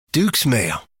Duke's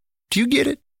mail. Do you get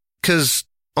it? Because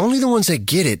only the ones that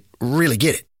get it really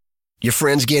get it. Your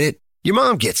friends get it. Your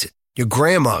mom gets it. Your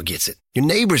grandma gets it. Your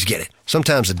neighbors get it.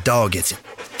 Sometimes a dog gets it.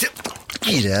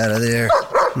 Get out of there.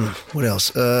 What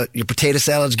else? Your potato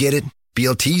salads get it.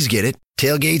 BLTs get it.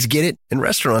 Tailgates get it. And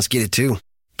restaurants get it too.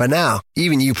 By now,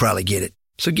 even you probably get it.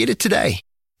 So get it today.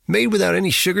 Made without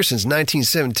any sugar since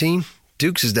 1917,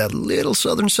 Duke's is that little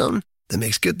southern something that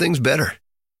makes good things better.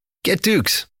 Get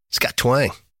Duke's. It's got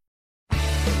twang.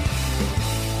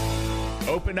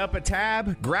 Open up a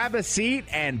tab, grab a seat,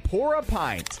 and pour a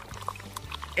pint.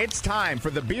 It's time for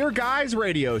the Beer Guys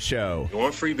Radio Show. You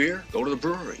want free beer? Go to the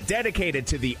brewery. Dedicated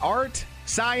to the art,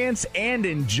 science, and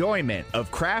enjoyment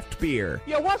of craft beer.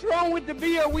 Yo, what's wrong with the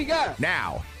beer we got?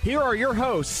 Now, here are your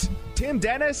hosts, Tim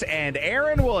Dennis and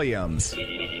Aaron Williams.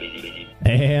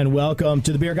 And welcome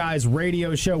to the Beer Guys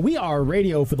Radio Show. We are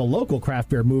radio for the local craft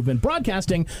beer movement,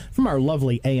 broadcasting from our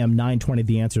lovely AM 920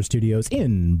 The Answer Studios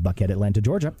in Buckhead, Atlanta,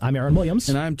 Georgia. I'm Aaron Williams.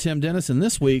 And I'm Tim Dennis, and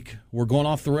this week, we're going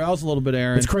off the rails a little bit,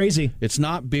 Aaron. It's crazy. It's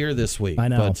not beer this week. I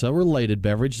know. But it's a related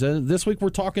beverage. This week, we're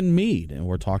talking mead, and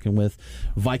we're talking with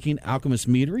Viking Alchemist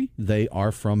Meadery. They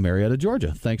are from Marietta,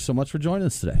 Georgia. Thanks so much for joining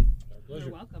us today. You're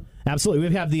welcome. Absolutely.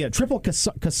 We have the triple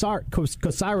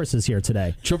Casiruses here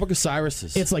today. Triple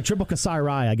Casiruses. It's like triple Casiri,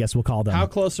 I guess we'll call them. How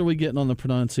close are we getting on the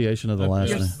pronunciation of the last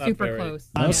You're name? super close.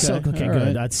 Okay, All good.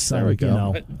 right. That's There we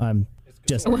go. I'm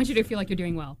just. I want you to feel like you're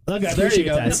doing well. Look, I There you appreciate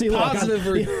go. that. See, look,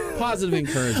 Positive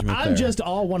encouragement I'm there. just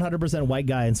all 100% white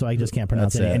guy, and so I just can't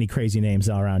pronounce That's it. any crazy names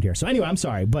around here. So anyway, I'm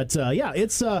sorry. But yeah,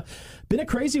 it's been a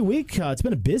crazy week. It's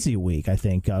been a busy week, I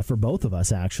think, for both of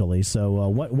us, actually. So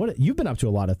what you've been up to a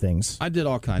lot of things. I did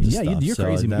all kinds of stuff. You're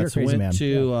crazy. You're crazy, went man.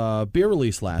 to beer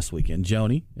release last weekend.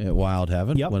 Joni at Wild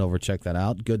Heaven. Yep. Went over to check that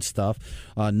out. Good stuff.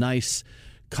 Nice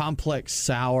complex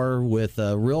sour with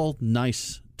a real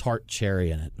nice tart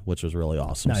cherry in it, which was really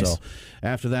awesome. Nice. So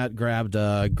after that,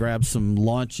 grabbed some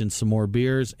lunch and some more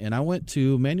beers, and I went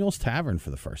to Manuel's Tavern for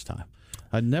the first time.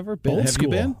 I'd never been. Old Have school.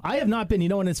 you been? I have not been.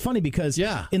 And it's funny because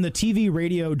in the TV,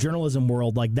 radio, journalism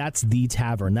world, like that's the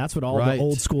tavern. That's what all Right. the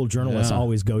old school journalists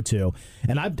always go to.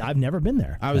 And I've never been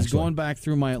there. I was actually. going back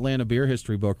through my Atlanta beer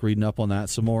history book, reading up on that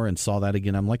some more, and saw that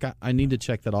again. I'm like, I need to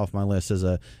check that off my list as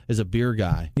a beer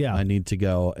guy. Yeah. I need to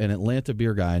go. An Atlanta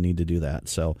beer guy, I need to do that.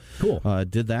 So Cool.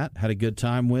 Did that, had a good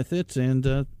time with it, and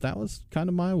that was kind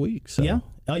of my week. So. Yeah.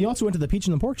 You also went to the Peach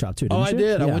and the Pork Chop, too, didn't you? I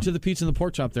did. Yeah. I went to the Peach and the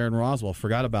Pork Chop there in Roswell.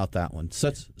 Forgot about that one.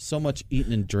 So much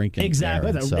eating and drinking.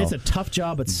 Exactly. there, It's a tough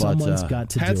job, but someone's got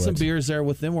to do it. Had some beers there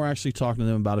with them. We're actually talking to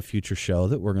them about a future show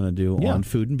that we're going to do on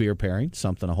food and beer pairing,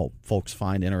 something I hope folks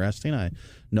find interesting. I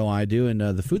know I do, and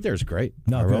the food there is great.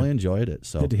 I really enjoyed it.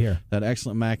 So good to hear. That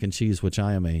excellent mac and cheese, which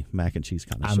I am a mac and cheese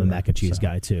connoisseur. I'm a mac and cheese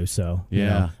guy, too. So, you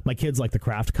know, my kids like the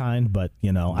craft kind, but,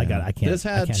 I can't. This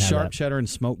had I can't sharp have that. cheddar and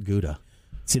smoked Gouda.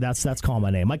 See, that's calling my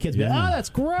name. My kids be like, that's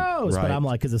gross. Right. But I'm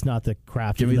like, because it's not the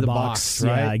craft. Give in me the the box. box,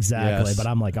 right? Yeah, exactly. Yes. But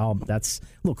I'm like, that's a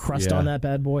little crust Yeah. on that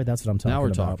bad boy. That's what I'm talking about. Now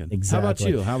we're talking. Exactly. How about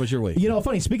you? How was your week?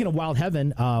 Funny, speaking of Wild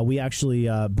Heaven, we actually,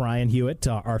 Brian Hewitt,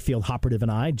 our field operative,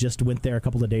 and I just went there a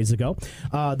couple of days ago.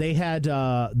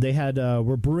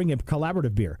 We're brewing a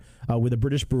collaborative beer with a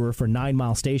British brewer for 9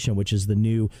 Mile Station, which is the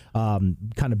new kind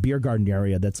of beer garden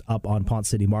area that's up on Ponce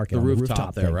City Market. The on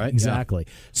rooftop there, thing. right? Exactly.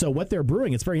 Yeah. So what they're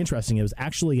brewing, it's very interesting. It was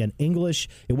actually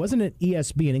it wasn't an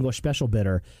ESB, an English special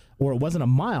bitter, or it wasn't a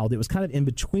mild. It was kind of in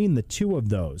between the two of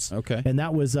those. Okay. And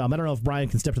that was, I don't know if Brian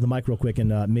can step to the mic real quick and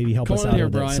maybe help Come us on out here, a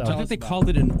bit. Brian. So- Tell I think they called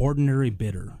it an ordinary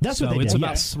bitter. That's what they it's did,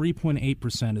 about yes.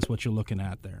 3.8% is what you're looking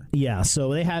at there. Yeah,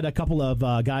 so they had a couple of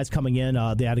guys coming in.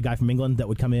 They had a guy from England that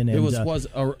would come in. And, It was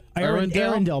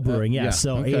Arundel Brewing, yeah.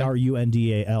 So okay.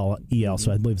 Arundel,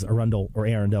 so I believe it's Arundel or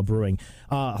Arundel Brewing.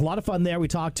 A lot of fun there. We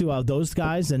talked to those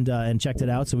guys and checked it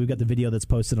out. So we've got the video that's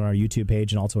posted on our YouTube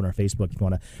page and also on our Facebook if you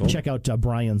want to check out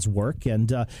Brian's work.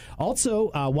 And also,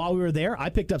 while we were there, I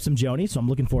picked up some Joni, so I'm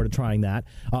looking forward to trying that.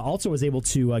 Also was able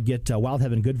to get Wild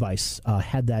Heaven Good Vice.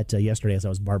 Had that yesterday as I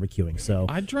was barbecuing. So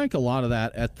I drank a lot of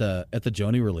that at the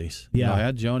Joni release. Yeah. I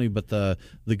had Joni, but the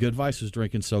Good Vice was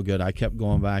drinking so good, I kept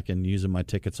going back and using my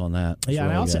tickets on that. Yeah,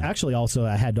 and I also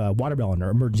had Watermelon or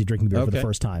emergency drinking beer for the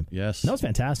first time. Yes. And that was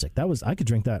fantastic. I could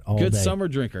drink that all Good day. summer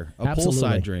drinker. A Absolutely.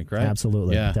 poolside drink, right?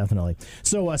 Absolutely. Yeah. Definitely.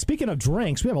 So speaking of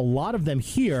drinks, we have a lot of them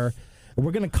here.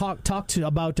 We're going to talk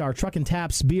about our Truck and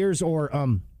Taps beers or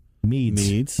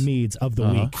Meads of the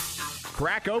week.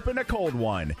 Crack open a cold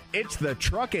one. It's the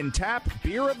Truck and Tap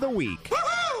Beer of the Week.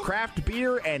 Craft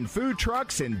beer and food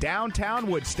trucks in downtown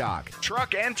Woodstock.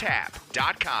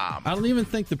 Truckandtap.com. I don't even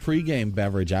think the pregame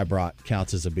beverage I brought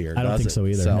counts as a beer. I don't think so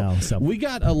either. So we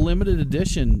got a limited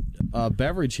edition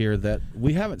beverage here that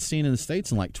we haven't seen in the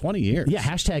States in like 20 years. Yeah,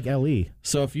 hashtag LE.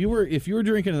 So if you were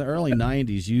drinking in the early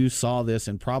 90s, you saw this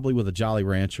and probably with a Jolly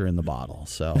Rancher in the bottle.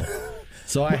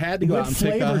 So I had to go out and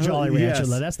pick up Jolly Rancher.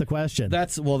 Yes. That's the question.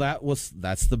 That's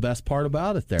the best part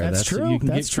about it. That's true. You can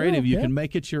That's get creative. true. You Yeah. can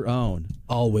make it your own.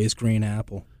 Always green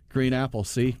apple. Green apple.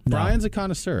 See, No. Brian's a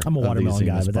connoisseur. I'm a of these watermelon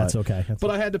guy, Zimas, but that's okay. But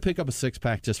I had to pick up a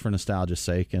 6-pack just for nostalgia's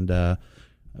sake, and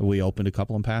we opened a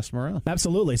couple and passed them around.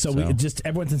 Absolutely. So we just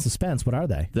everyone's in suspense. What are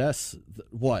they? That's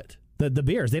what. The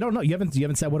beers. They don't know. You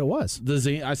haven't said what it was. The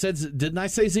Zima. I said, didn't I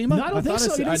say Zima? No, I don't think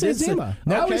so. You didn't say Zima.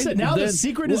 Now the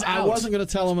secret is out. I wasn't going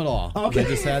to tell them at all. Okay.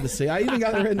 They just had to see. I even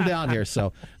got it written down here.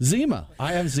 So Zima.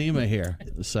 I have Zima here.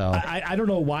 So I don't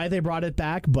know why they brought it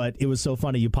back, but it was so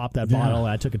funny. You popped that bottle.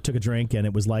 And I took a drink, and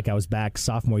it was like I was back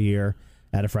sophomore year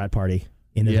at a frat party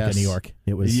in Ithaca, New York.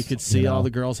 It was. You could see all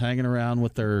the girls hanging around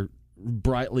with their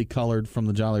brightly colored from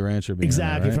the Jolly Rancher being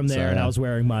exactly right? from there, and I was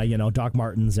wearing my Doc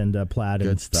Martens and plaid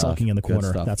and sulking in the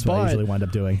corner. That's what I usually wind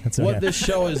up doing. That's what this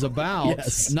show is about.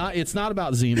 Yes. It's not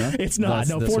about Zima. It's not.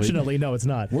 No, fortunately, no, it's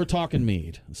not. We're talking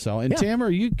mead. So, and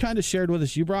Tamara, you kind of shared with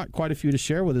us. You brought quite a few to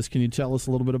share with us. Can you tell us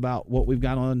a little bit about what we've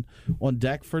got on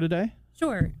deck for today?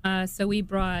 Sure. So we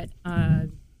brought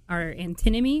our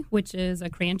antinomy, which is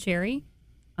a cran cherry.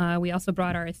 We also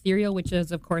brought our ethereal, which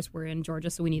is, of course, we're in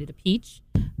Georgia, so we needed a peach.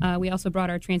 We also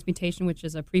brought our transmutation, which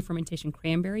is a pre-fermentation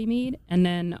cranberry mead. And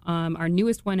then our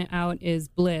newest one out is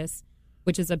Bliss,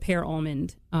 which is a pear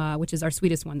almond, which is our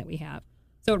sweetest one that we have.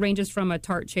 So it ranges from a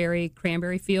tart cherry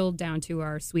cranberry field down to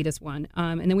our sweetest one.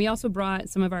 And then we also brought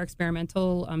some of our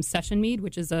experimental session mead,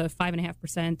 which is a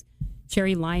 5.5%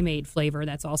 cherry limeade flavor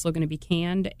that's also going to be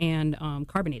canned and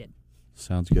carbonated.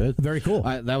 Sounds good. Very cool.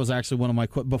 That was actually one of my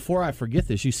before I forget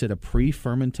this. You said a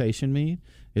pre-fermentation mead.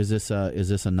 Is this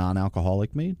a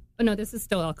non-alcoholic mead? Oh, no, this is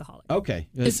still alcoholic. Okay.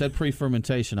 It said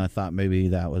pre-fermentation. I thought maybe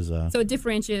that was... So it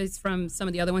differentiates from some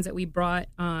of the other ones that we brought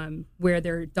where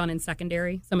they're done in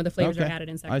secondary. Some of the flavors are added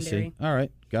in secondary. I see. All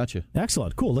right. Gotcha.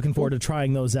 Excellent. Cool. Looking forward to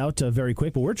trying those out very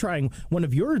quick. But we're trying one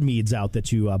of your meads out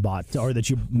that you bought or that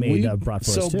you made brought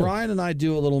for us, too. So Brian and I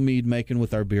do a little mead making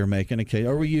with our beer making,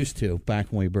 or we used to back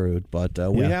when we brewed. But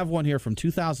we have one here from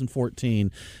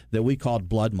 2014 that we called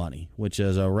Blood Money, which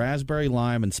is a raspberry,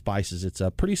 lime, and spices. It's a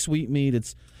pretty sweet mead.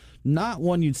 It's not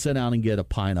one you'd sit down and get a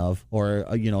pint of or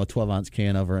a 12-ounce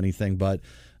can of or anything, but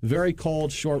very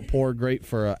cold, short pour, great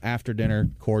for an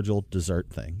after-dinner cordial dessert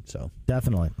thing. So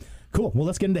definitely. Cool. Well,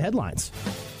 let's get into headlines.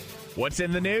 What's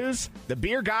in the news? The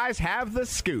beer guys have the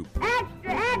scoop. Extra,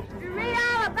 extra, read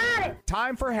all about it.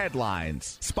 Time for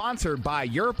headlines. Sponsored by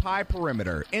Your Pie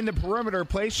Perimeter in the Perimeter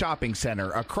Place Shopping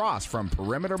Center across from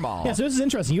Perimeter Mall. Yeah, so this is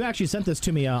interesting. You actually sent this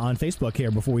to me on Facebook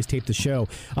here before we taped the show.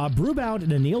 Brewbound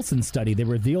in a Nielsen study, they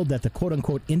revealed that the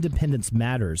quote-unquote independence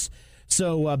matters.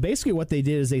 So basically what they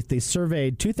did is they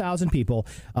surveyed 2,000 people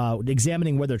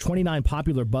examining whether 29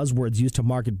 popular buzzwords used to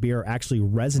market beer are actually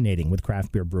resonating with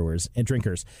craft beer brewers and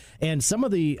drinkers. And some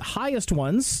of the highest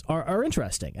ones are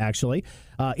interesting, actually.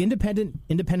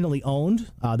 Independently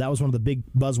owned, that was one of the big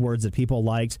buzzwords that people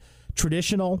liked.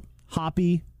 Traditional,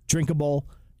 hoppy, drinkable,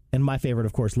 and my favorite,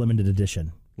 of course, limited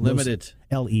edition. Limited.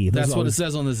 LE. That's what it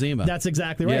says on the Zima. That's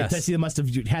exactly right. Yes. I see they must have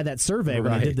had that survey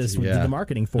when they did this, did the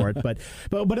marketing for it. But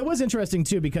it was interesting,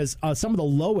 too, because some of the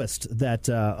lowest that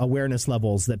awareness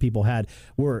levels that people had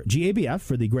were GABF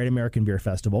for the Great American Beer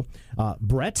Festival,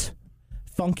 Brett,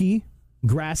 Funky,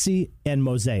 Grassy, and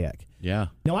Mosaic. Yeah.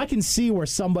 Now, I can see where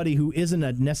somebody who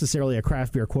isn't necessarily a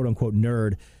craft beer quote-unquote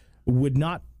nerd would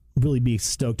not really be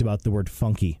stoked about the word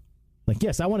funky. Like,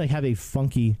 yes, I want to have a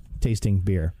funky tasting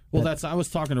beer. Well, I was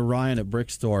talking to Ryan at Brick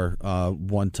Store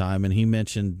one time, and he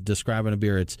mentioned describing a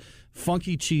beer. It's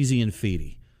funky, cheesy, and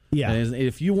feety. Yeah. And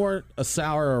if you weren't a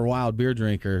sour or wild beer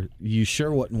drinker, you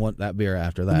sure wouldn't want that beer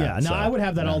after that. Yeah. Now, I would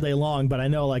have that all day long, but I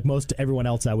know like everyone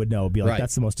else I would know would be like,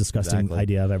 that's the most disgusting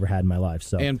idea I've ever had in my life.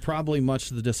 So, and probably much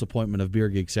to the disappointment of beer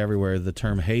geeks everywhere, the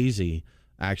term hazy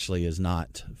actually is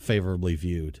not favorably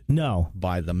viewed. No.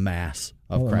 By the mass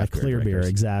of craft clear beer,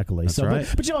 exactly. That's so, right.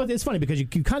 But it's funny because you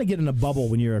kind of get in a bubble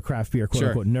when you're a craft beer quote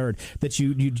unquote nerd that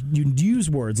you use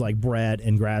words like bread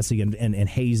and grassy and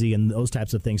hazy and those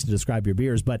types of things to describe your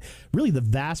beers. But really, the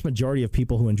vast majority of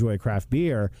people who enjoy craft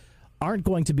beer aren't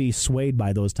going to be swayed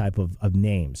by those type of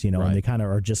names, you know, and they kind of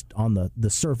are just on the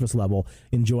surface level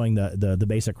enjoying the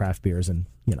basic craft beers, and,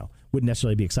 you know, wouldn't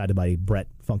necessarily be excited by Brett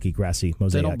Funky Grassy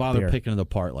Mosaic. They don't bother beer. picking it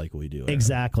apart like we do. Aaron.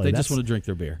 Exactly. They just want to drink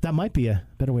their beer. That might be a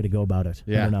better way to go about it.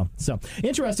 Yeah. I don't know. So,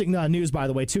 interesting news, by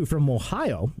the way, too, from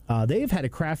Ohio. They've had a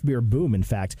craft beer boom, in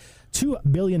fact. $2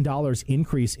 billion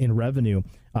increase in revenue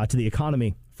to the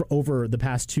economy for over the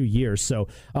past 2 years. So,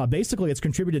 basically, it's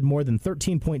contributed more than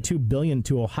 $13.2 billion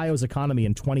to Ohio's economy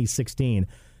in 2016.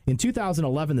 In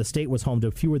 2011, the state was home to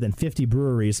fewer than 50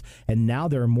 breweries, and now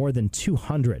there are more than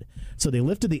 200. So they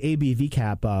lifted the ABV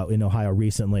cap in Ohio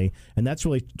recently, and that's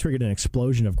really triggered an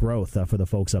explosion of growth for the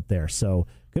folks up there. So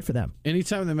good for them.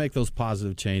 Anytime they make those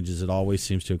positive changes, it always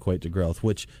seems to equate to growth,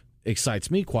 which excites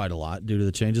me quite a lot due to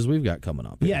the changes we've got coming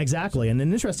up. Yeah, exactly. And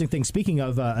an interesting thing, speaking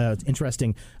of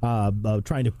trying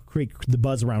to create the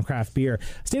buzz around craft beer,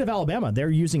 state of Alabama,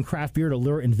 they're using craft beer to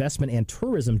lure investment and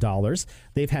tourism dollars.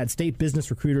 They've had state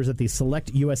business recruiters at the Select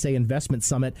USA Investment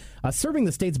Summit serving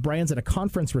the state's brands at a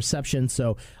conference reception.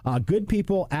 So Good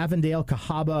People, Avondale,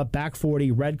 Cahaba, Back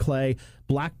 40, Red Clay,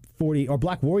 Black 40 or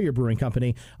Black Warrior Brewing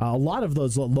Company. A lot of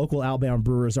those local Alabama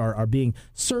brewers are being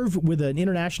served with an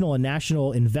international and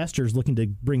national investors looking to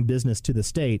bring business to the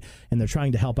state, and they're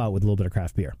trying to help out with a little bit of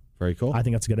craft beer. Very cool. I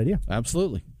think that's a good idea.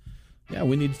 Absolutely. Yeah,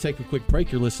 we need to take a quick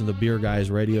break. You're listening to the Beer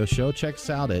Guys Radio Show. Check us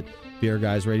out at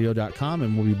beerguysradio.com,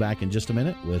 and we'll be back in just a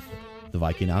minute with the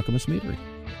Viking Alchemist Meadery.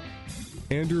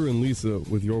 Andrew and Lisa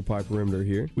with Your Pie Perimeter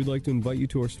here. We'd like to invite you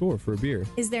to our store for a beer.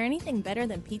 Is there anything better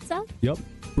than pizza? Yep,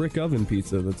 brick oven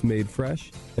pizza that's made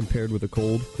fresh and paired with a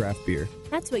cold craft beer.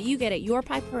 That's what you get at Your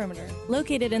Pie Perimeter,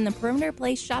 located in the Perimeter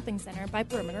Place Shopping Center by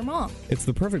Perimeter Mall. It's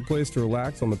the perfect place to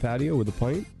relax on the patio with a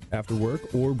pint after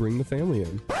work or bring the family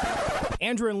in.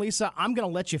 Andrew and Lisa, I'm going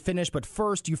to let you finish, but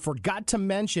first, you forgot to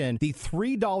mention the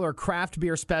 $3 craft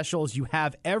beer specials you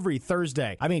have every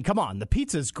Thursday. I mean, come on, the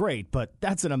pizza's great, but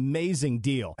that's an amazing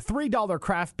deal. $3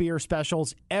 craft beer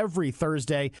specials every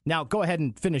Thursday. Now, go ahead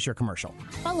and finish your commercial.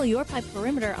 Follow Your Pie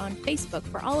Perimeter on Facebook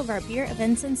for all of our beer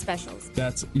events and specials.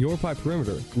 That's Your Pie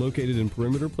Perimeter, located in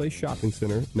Perimeter Place Shopping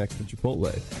Center next to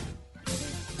Chipotle.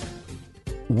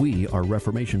 We are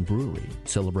Reformation Brewery,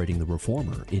 celebrating the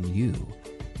reformer in you.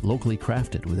 Locally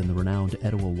crafted within the renowned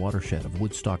Etowah watershed of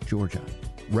Woodstock, Georgia,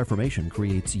 Reformation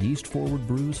creates yeast-forward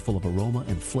brews full of aroma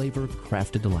and flavor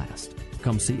crafted to last.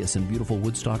 Come see us in beautiful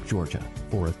Woodstock, Georgia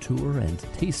for a tour and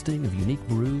tasting of unique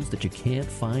brews that you can't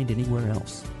find anywhere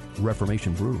else.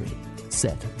 Reformation Brewery,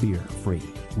 set beer free.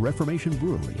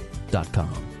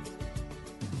 ReformationBrewery.com.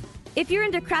 If you're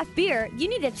into craft beer, you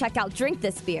need to check out Drink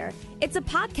This Beer. It's a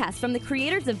podcast from the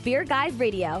creators of Beer Guys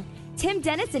Radio. Tim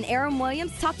Dennis and Aaron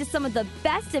Williams talk to some of the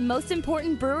best and most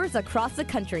important brewers across the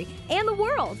country and the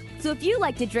world. So if you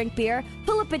like to drink beer,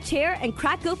 pull up a chair and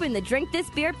crack open the Drink This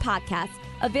Beer podcast,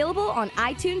 available on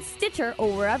iTunes, Stitcher,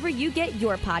 or wherever you get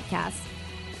your podcasts.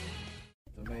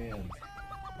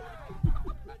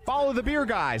 Follow the Beer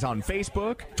Guys on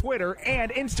Facebook, Twitter, and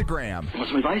Instagram. Want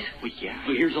some advice? Well, yeah.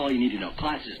 But here's all you need to know.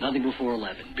 Class is nothing before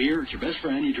 11. Beer, it's your best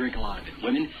friend. You drink a lot of it.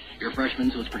 Women, you're a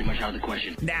freshman, so it's pretty much out of the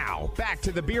question. Now, back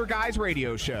to the Beer Guys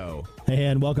Radio Show.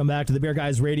 And welcome back to the Beer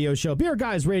Guys Radio Show.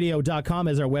 BeerGuysRadio.com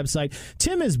is our website.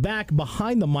 Tim is back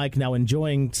behind the mic now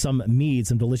enjoying some mead,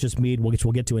 some delicious mead, which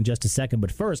we'll get to in just a second.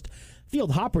 But first,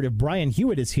 field operative Brian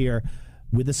Hewitt is here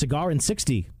with a cigar in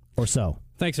 60 or so.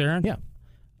 Thanks, Aaron. Yeah.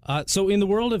 So in the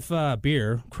world of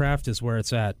beer, craft is where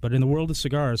it's at. But in the world of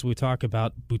cigars, we talk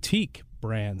about boutique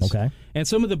brands. Okay. And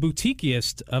some of the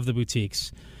boutiquiest of the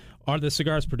boutiques are the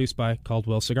cigars produced by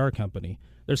Caldwell Cigar Company.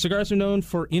 Their cigars are known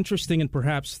for interesting and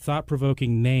perhaps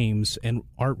thought-provoking names and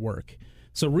artwork.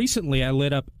 So recently I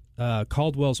lit up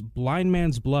Caldwell's Blind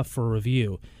Man's Bluff for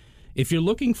review. If you're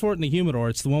looking for it in the humidor,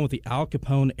 it's the one with the Al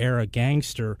Capone-era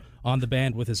gangster on the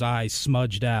band with his eyes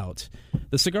smudged out.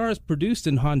 The cigar is produced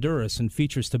in Honduras and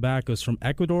features tobaccos from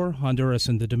Ecuador, Honduras,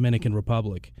 and the Dominican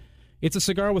Republic. It's a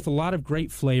cigar with a lot of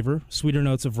great flavor, sweeter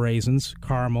notes of raisins,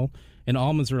 caramel, and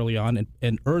almonds early on,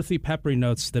 and earthy, peppery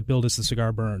notes that build as the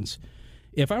cigar burns.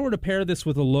 If I were to pair this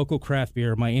with a local craft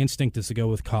beer, my instinct is to go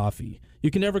with coffee.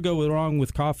 You can never go wrong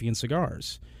with coffee and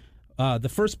cigars. The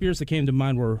first beers that came to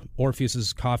mind were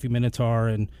Orpheus's Coffee Minotaur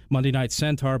and Monday Night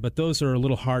Centaur, but those are a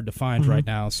little hard to find right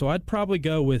now. So I'd probably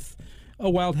go with a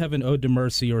Wild Heaven Ode to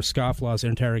Mercy or Scofflaw's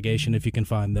Interrogation if you can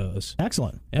find those.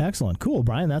 Excellent. Yeah. Excellent. Cool,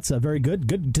 Brian. That's very good.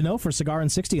 Good to know for Cigar in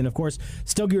 60. And, of course,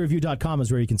 StogieReview.com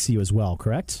is where you can see you as well,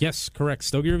 correct? Yes, correct.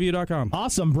 StogieReview.com.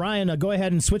 Awesome. Brian, go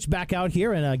ahead and switch back out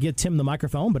here and get Tim the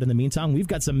microphone. But in the meantime, we've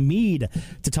got some mead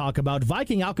to talk about.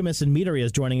 Viking Alchemist and Meadery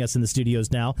is joining us in the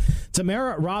studios now.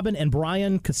 Tamara, Robin, and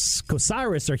Brian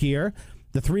Cosiris are here.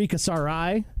 the 3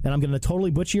 Kasarai, and I'm going to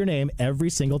totally butcher your name every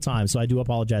single time, so I do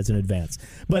apologize in advance.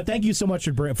 But thank you so much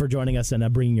for joining us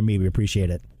and bringing your mead. We appreciate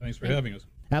it. Thanks for having us.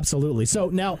 Absolutely. So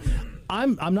now,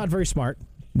 I'm not very smart,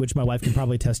 which my wife can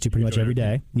probably attest to pretty much every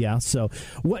day. Yeah. So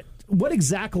what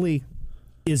exactly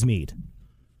is mead?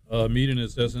 Mead in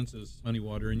its essence is honey,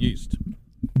 water, and yeast.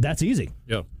 That's easy.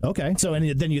 Yeah. Okay. So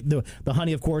and then the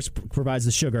honey, of course, provides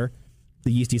the sugar.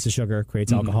 The yeast eats the sugar,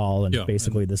 creates alcohol, and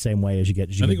basically the same way as you get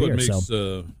beer. I think what makes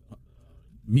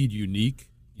mead unique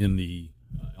in the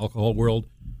alcohol world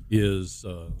is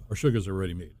our sugars are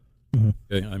already made. Mm-hmm.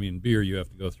 Okay? I mean, beer, you have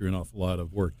to go through an awful lot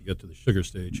of work to get to the sugar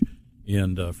stage.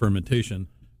 And fermentation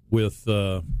with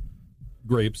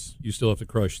grapes, you still have to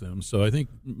crush them. So I think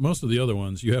most of the other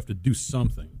ones, you have to do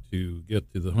something to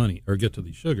get to the honey or get to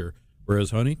the sugar,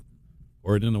 whereas honey,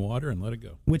 pour it in the water and let it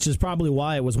go. Which is probably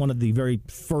why it was one of the very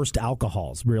first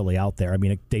alcohols really out there. I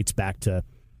mean, it dates back to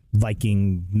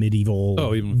Viking, medieval.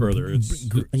 Oh, even further. They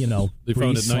found it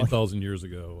Greece. 9,000 years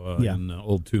ago in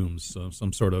old tombs,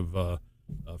 some sort of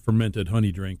fermented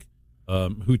honey drink.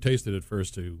 Who tasted it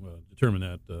first to determine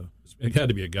that? It had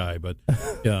to be a guy, but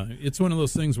yeah, it's one of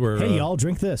those things where... Hey, y'all,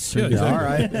 drink this. Yeah, exactly. All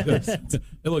right.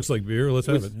 It looks like beer. Let's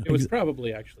have it. It was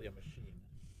probably actually a machine.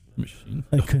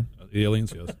 Machine? The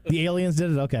aliens, yes. The aliens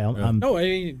did it? Okay. No,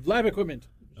 lab equipment.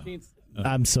 Machines.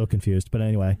 I'm so confused, but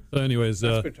anyway. So anyways,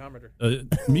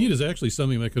 mead is actually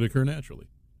something that could occur naturally.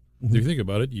 If you think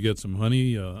about it, you get some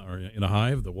honey or in a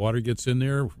hive, the water gets in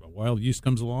there, wild yeast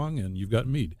comes along, and you've got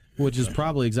mead. Which is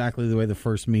probably exactly the way the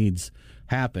first meads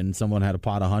happened. Someone had a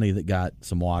pot of honey that got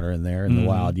some water in there and the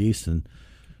wild yeast, and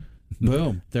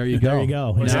boom, there you go. There you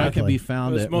go. Now Exactly. it can be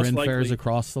found at Ren fairs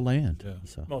across the land. Yeah.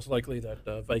 So. Most likely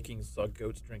that Vikings saw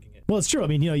goats drinking it. Well, it's true. I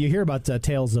mean, you hear about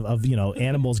tales of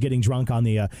animals getting drunk on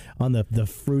the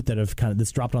fruit that have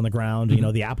that's dropped on the ground.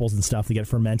 Mm-hmm. The apples and stuff. They get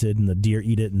fermented, and the deer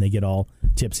eat it, and they get all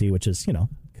tipsy, which is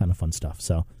kind of fun stuff.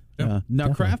 So. Now,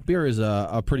 definitely. Craft beer is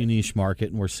a pretty niche market,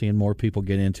 and we're seeing more people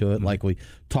get into it. Mm-hmm. Like we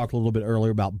talked a little bit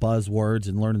earlier about buzzwords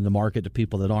and learning the market to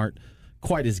people that aren't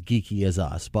quite as geeky as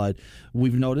us. But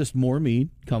we've noticed more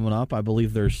mead coming up. I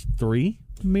believe there's 3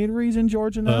 meaderies in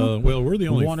Georgia now. Well, we're the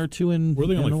only 1 or 2 in. We're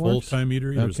the only works? full-time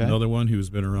meadery. There's Okay. another one who's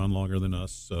been around longer than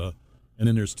us, and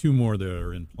then there's 2 more that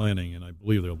are in planning, and I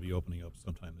believe they'll be opening up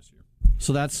sometime this year.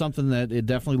 So that's something that it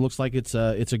definitely looks like it's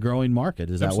a growing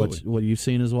market. Is Absolutely. that what you've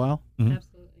seen as well? Mm-hmm.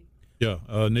 Absolutely. Yeah,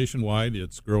 nationwide,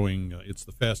 it's growing. It's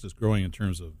the fastest growing in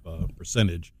terms of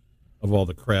percentage of all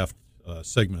the craft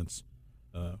segments.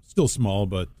 Still small,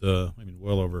 but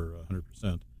well over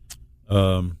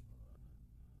 100%.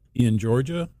 In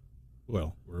Georgia,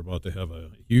 well, we're about to have a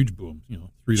huge boom.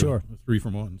 3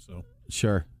 from 1. So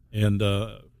sure. And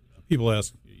people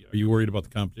ask, "Are you worried about the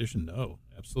competition?" No,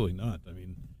 absolutely not. I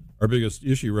mean, our biggest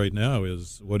issue right now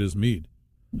is what is mead.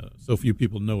 So few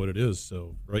people know what it is.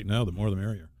 So right now, the more the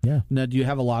merrier. Yeah. Now, do you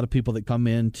have a lot of people that come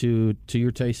in to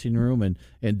your tasting room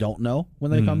and don't know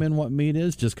when they come in what mead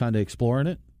is, just kind of exploring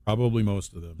it? Probably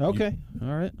most of them. Okay.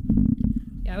 All right.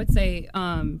 Yeah, I would say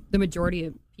the majority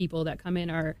of people that come in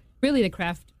are really the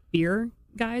craft beer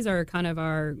guys are kind of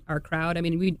our crowd. I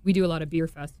mean, we do a lot of beer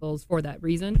festivals for that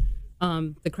reason.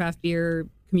 The craft beer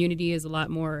community is a lot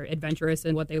more adventurous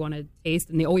in what they want to taste,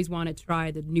 and they always want to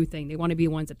try the new thing. They want to be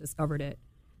ones that discovered it.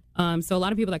 So a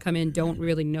lot of people that come in don't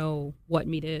really know what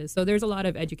mead is. So there's a lot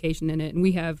of education in it, and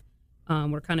we have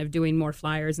we're kind of doing more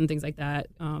flyers and things like that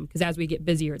because as we get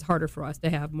busier, it's harder for us to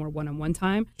have more one-on-one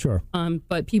time. Sure.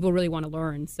 But people really want to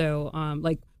learn. So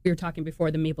like we were talking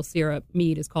before, the maple syrup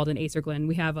mead is called an Acer Glen.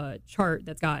 We have a chart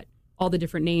that's got all the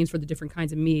different names for the different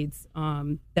kinds of meads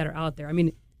that are out there. I mean,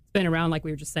 it's been around, like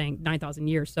we were just saying, 9,000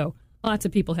 years. So lots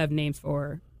of people have names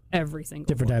for every single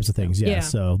different one. types of things. Yeah.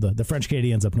 So the French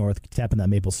Canadians up north tapping that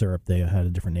maple syrup, they had a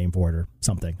different name for it or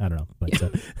something. I don't know.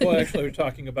 But, Well, actually, we're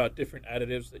talking about different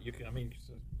additives that you can. I mean,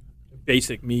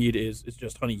 basic mead is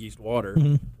just honey, yeast, water,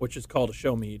 which is called a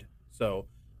show mead. So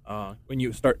when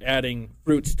you start adding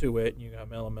fruits to it, you have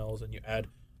melamels, and you add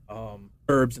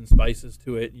herbs and spices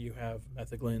to it, you have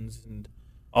methaglins and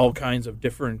all kinds of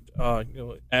different.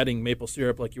 Adding maple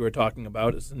syrup, like you were talking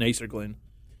about, is an Acer Glen.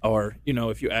 Or,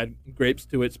 if you add grapes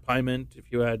to it, it's piment.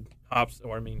 If you add hops,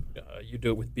 you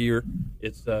do it with beer,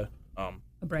 it's a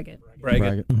braggot.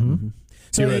 Braggot. Mm-hmm.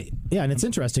 So and it's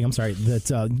interesting. I'm sorry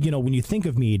that when you think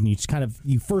of mead and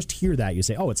you first hear that, you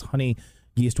say, oh, it's honey,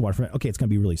 yeast, water. Okay, it's going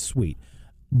to be really sweet.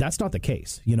 That's not the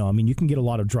case. You can get a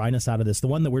lot of dryness out of this. The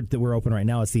one that we're open right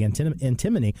now is the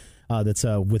antimony that's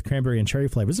with cranberry and cherry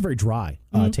flavor. It's a very dry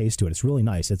taste to it. It's really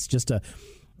nice. It's just a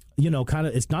kind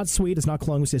of, it's not sweet, it's not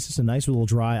cloying, it's just a nice little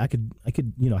dry. I could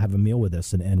have a meal with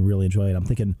this and really enjoy it. I'm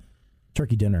thinking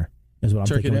turkey dinner. is what I'm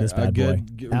Turkey thinking with this bad boy.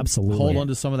 Absolutely. Hold on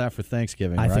to some of that for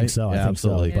Thanksgiving, I right? think so. Yeah, I think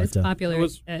absolutely. so. It was popular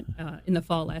in the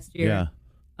fall last year. Yeah.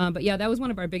 But yeah, that was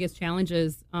one of our biggest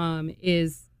challenges.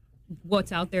 Is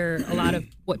what's out there. A lot of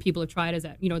what people have tried is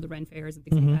at the Ren fairs and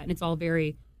things like that, and it's all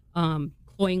very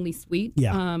cloyingly sweet.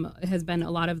 Yeah. Has been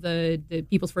a lot of the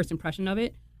people's first impression of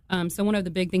it. So one of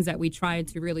the big things that we tried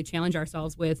to really challenge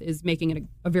ourselves with is making it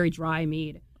a very dry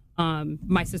mead.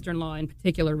 My sister-in-law in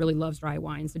particular really loves dry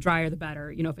wines. The drier, the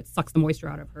better. If it sucks the moisture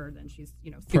out of her, then she's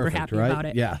super Perfect, happy right? about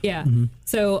it. Yeah. Mm-hmm.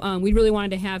 So we really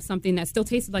wanted to have something that still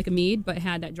tasted like a mead, but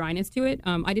had that dryness to it.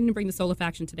 I didn't bring the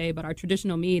Solifaction today, but our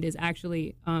traditional mead is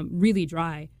actually really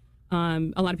dry.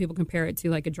 A lot of people compare it to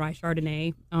like a dry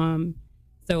Chardonnay.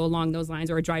 So along those lines,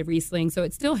 or a dry Riesling. So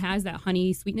it still has that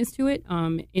honey sweetness to it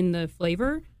in the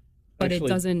flavor, but Actually, it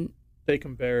doesn't. They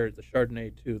compare the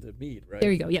Chardonnay to the mead, right?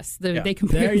 There you go. Yes, they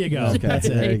compare There you go. the That's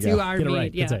it. Chardonnay to our Get it mead.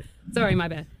 right. Yeah. That's it. Sorry, my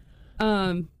bad.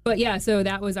 But yeah, so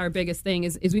that was our biggest thing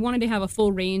is we wanted to have a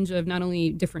full range of not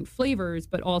only different flavors,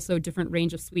 but also different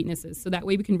range of sweetnesses. So that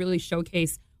way we can really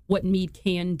showcase what mead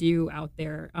can do out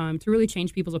there to really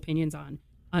change people's opinions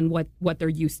on what they're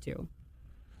used to.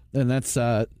 And that's,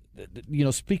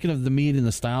 speaking of the mead and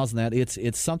the styles and that,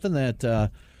 it's something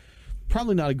that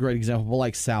probably not a great example, but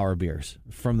like sour beers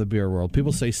from the beer world.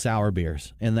 People say sour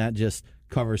beers, and that just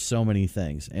covers so many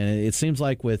things. And it seems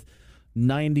like with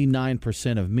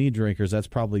 99% of mead drinkers, that's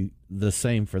probably the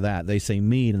same for that. They say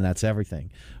mead, and that's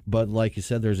everything. But like you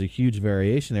said, there's a huge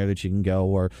variation there that you can go,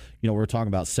 or, we're talking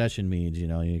about session meads,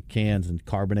 cans and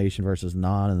carbonation versus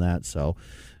non and that. So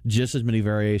just as many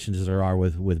variations as there are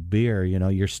with beer.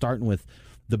 You're starting with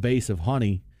the base of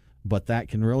honey, but that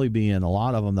can really be in a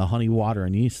lot of them, the honey, water,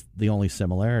 and yeast, the only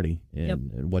similarity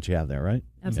in what you have there, right?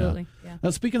 Absolutely, yeah. Now,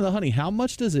 speaking of the honey, how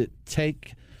much does it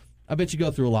take? I bet you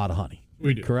go through a lot of honey.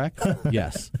 We do. Correct?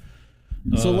 Yes.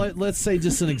 So let's say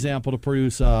just an example to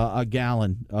produce a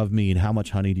gallon of mead. How much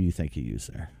honey do you think you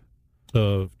use there?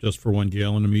 Just for 1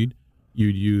 gallon of mead,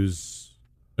 you'd use,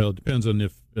 it depends on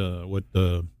what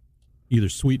either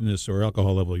sweetness or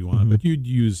alcohol level you want, but you'd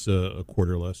use a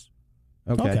quarter less.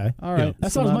 Okay. All right. Yeah.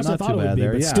 That's not as much as I thought it would be,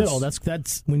 but still,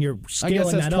 that's when you're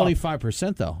scaling that up. I guess that's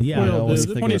 25%, though. Yeah. Well,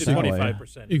 20 to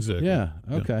 25%. Exactly. Yeah.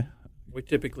 Okay. We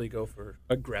typically go for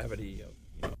a gravity of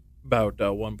about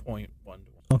 1.1 to 1.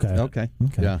 Okay.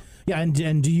 Yeah. Yeah,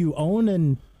 and do you own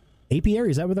an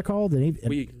apiary? Is that what they're called? An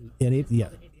apiary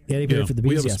for the bees.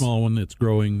 We have a small one that's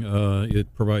growing.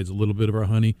 It provides a little bit of our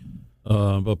honey,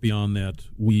 but beyond that,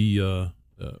 we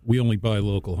only buy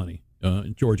local honey,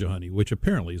 Georgia honey, which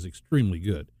apparently is extremely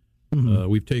good. Mm-hmm.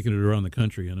 We've taken it around the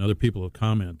country, and other people have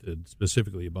commented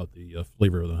specifically about the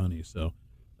flavor of the honey. So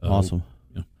awesome.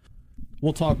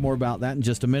 We'll talk more about that in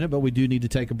just a minute, but we do need to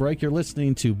take a break. You're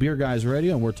listening to Beer Guys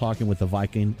Radio, and we're talking with the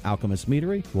Viking Alchemist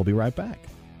Meadery. We'll be right back.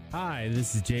 Hi,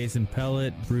 this is Jason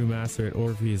Pellet, brewmaster at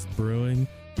Orpheus Brewing.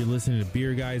 You're listening to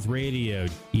Beer Guys Radio.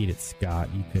 Eat it, Scott.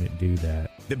 You couldn't do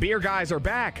that. The Beer Guys are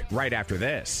back right after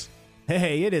this.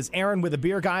 Hey, it is Aaron with the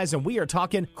Beer Guys, and we are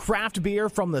talking craft beer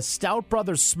from the Stout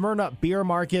Brothers Smyrna Beer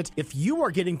Market. If you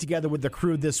are getting together with the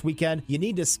crew this weekend, you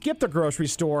need to skip the grocery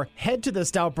store, head to the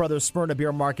Stout Brothers Smyrna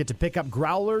Beer Market to pick up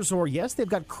growlers, or yes, they've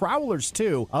got crowlers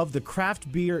too, of the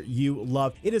craft beer you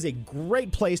love. It is a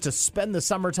great place to spend the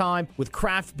summertime with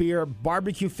craft beer,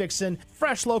 barbecue fixin',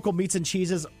 fresh local meats and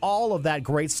cheeses, all of that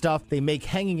great stuff. They make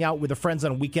hanging out with the friends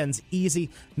on weekends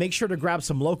easy. Make sure to grab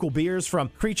some local beers from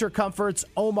Creature Comforts,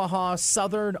 Omaha,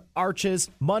 Southern, Arches,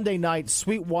 Monday Night,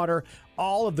 Sweetwater,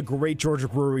 all of the great Georgia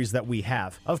breweries that we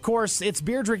have. Of course, it's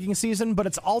beer drinking season, but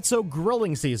it's also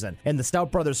grilling season. And the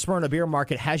Stout Brothers Smyrna Beer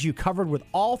Market has you covered with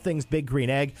all things Big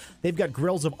Green Egg. They've got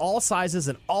grills of all sizes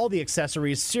and all the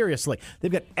accessories. Seriously,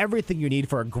 they've got everything you need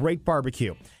for a great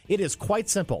barbecue. It is quite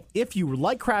simple. If you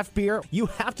like craft beer, you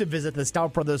have to visit the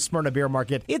Stout Brothers Smyrna Beer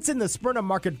Market. It's in the Smyrna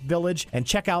Market Village, and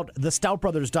check out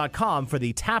thestoutbrothers.com for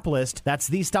the tap list. That's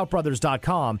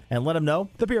thestoutbrothers.com, and let them know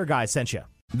the Beer Guy sent you.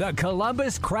 The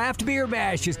Columbus Craft Beer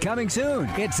Bash is coming soon.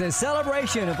 It's a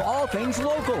celebration of all things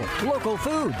local. Local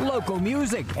food, local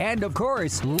music, and of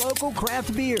course, local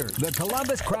craft beer. The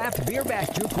Columbus Craft Beer Bash,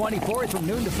 June 24th from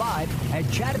noon to 5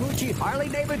 at Chattahoochee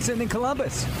Harley-Davidson in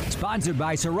Columbus. Sponsored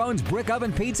by Cerrone's Brick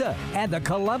Oven Pizza and the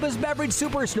Columbus Beverage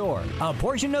Superstore. A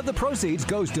portion of the proceeds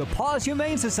goes to Paws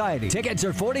Humane Society. Tickets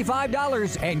are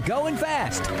 $45 and going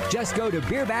fast. Just go to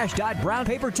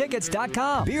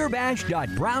beerbash.brownpapertickets.com.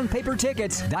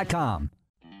 beerbash.brownpapertickets.com.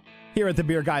 Here at the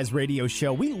Beer Guys Radio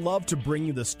Show, we love to bring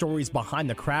you the stories behind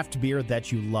the craft beer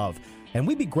that you love. And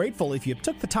we'd be grateful if you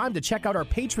took the time to check out our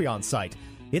Patreon site.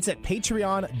 It's at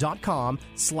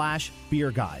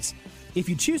patreon.com/beerguys. If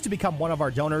you choose to become one of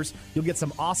our donors, you'll get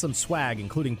some awesome swag,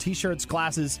 including t-shirts,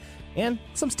 glasses, and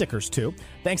some stickers, too.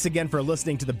 Thanks again for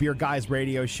listening to the Beer Guys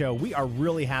Radio Show. We are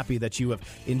really happy that you have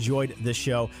enjoyed this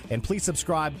show. And please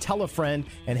subscribe, tell a friend,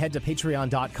 and head to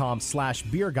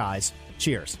patreon.com/beerguys.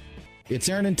 Cheers. It's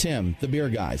Aaron and Tim, the Beer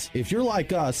Guys. If you're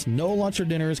like us, no lunch or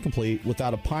dinner is complete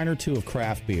without a pint or two of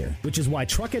craft beer. Which is why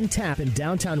Truck and Tap in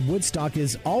downtown Woodstock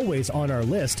is always on our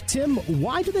list. Tim,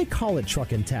 why do they call it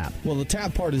Truck and Tap? Well, the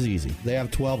tap part is easy. They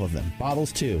have 12 of them.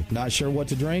 Bottles, too. Not sure what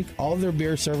to drink? All of their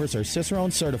beer servers are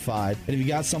Cicerone certified. And if you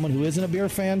got someone who isn't a beer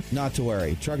fan, not to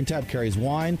worry. Truck and Tap carries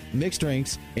wine, mixed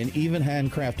drinks, and even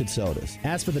handcrafted sodas.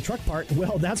 As for the truck part,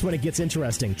 well, that's when it gets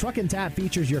interesting. Truck and Tap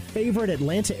features your favorite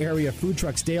Atlanta area food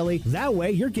trucks daily. That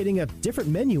way, you're getting a different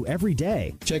menu every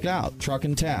day. Check it out, Truck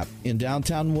and Tap in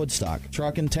downtown Woodstock.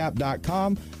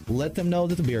 Truckandtap.com. Let them know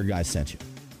that the Beer Guy sent you.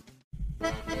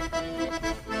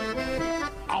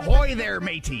 Ahoy there,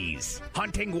 mateys!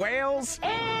 Hunting whales?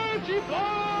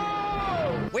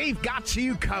 We've got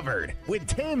you covered with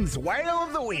Tim's Whale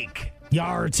of the Week.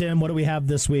 Yar, Tim, what do we have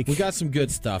this week? We got some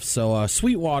good stuff. So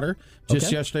Sweetwater just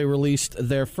yesterday released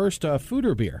their first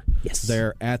foeder beer. Yes.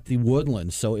 They're at the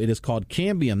Woodland. So it is called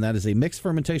Cambium. That is a mixed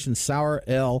fermentation sour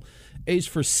ale aged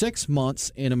for 6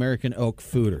 months in American oak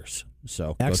foeders.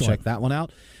 So go check that one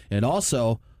out. And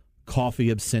also Coffee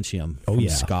Absentium from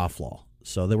Scofflaw.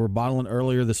 So they were bottling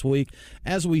earlier this week.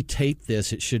 As we tape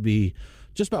this, it should be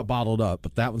just about bottled up,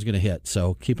 but that one's going to hit.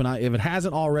 So keep an eye. If it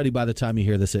hasn't already by the time you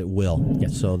hear this, it will.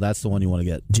 Yes. So that's the one you want to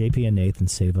get. JP and Nathan,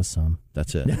 save us some.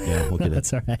 That's it. Yeah, we'll get it.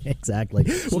 That's all right. Exactly.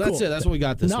 So that's it. That's what we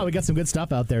got this week. We got some good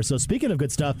stuff out there. So speaking of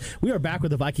good stuff, we are back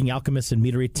with the Viking Alchemist and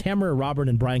Meadery. Tamara, Robert,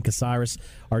 and Brian Casares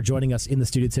are joining us in the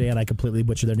studio today, and I completely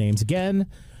butcher their names again.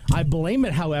 I blame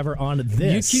it, however, on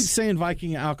this. You keep saying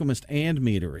Viking Alchemist and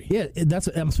Meadery. Yeah, that's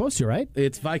I'm supposed to, right?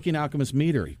 It's Viking Alchemist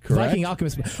Meadery, correct? Viking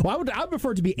Alchemist. Well, I would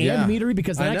prefer it to be and Meadery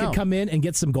because then I could come in and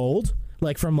get some gold,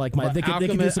 like from like my. They could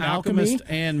do some alchemy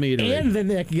and Meadery, and then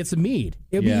they could get some mead.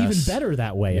 It'd be even better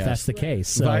that way if that's the case.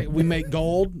 So we make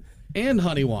gold and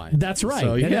honey wine. That's right.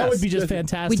 So, and that would be just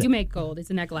fantastic. We do make gold. It's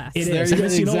in that glass. It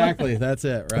is. Exactly. That's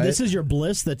it, right? This is your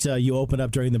bliss that you open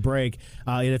up during the break.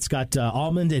 And it's got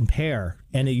almond and pear.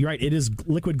 And you're right, it is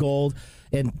liquid gold.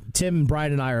 And Tim and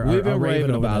Brian and I we've been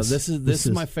raving about it. This is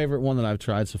my favorite one that I've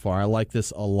tried so far. I like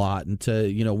this a lot. And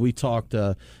we talked,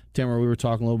 Tamara, we were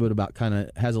talking a little bit about kind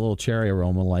of has a little cherry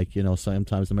aroma, like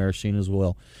sometimes the maraschinas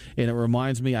will. And it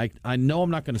reminds me, I know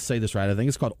I'm not going to say this right. I think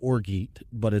it's called orgeat,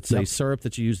 but it's a syrup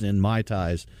that's used in Mai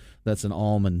Tais. That's an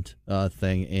almond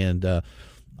thing, and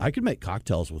I could make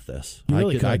cocktails with this.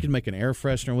 I could make an air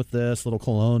freshener with this, little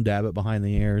cologne, dab it behind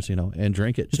the ears, and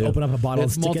drink it. Just open up a bottle.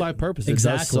 It's multi-purpose.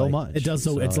 Exactly. It does so much. It does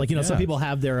so. It's like some people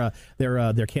have their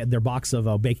box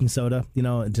of baking soda,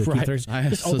 to keep their.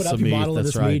 Just open up your bottle of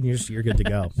this mead, and you're good to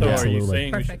go. So are you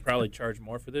saying we should probably charge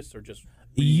more for this, or just?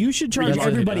 You should charge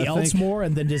everybody else more,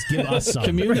 and then just give us some.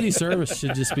 Community service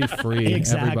should just be free.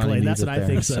 Exactly. That's what I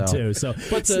think so too. So,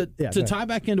 but to tie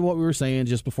back into what we were saying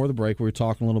just before the break, we were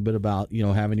talking a little bit about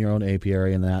having your own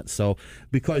apiary and that. So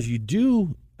because you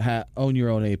do own your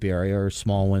own apiary or a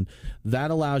small one, that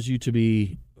allows you to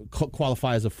be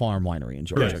qualify as a farm winery in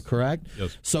Georgia, correct?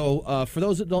 Yes. So for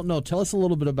those that don't know, tell us a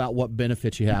little bit about what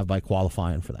benefits you have by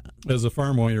qualifying for that. As a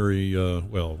farm winery,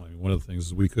 one of the things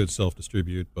is we could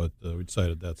self-distribute, but we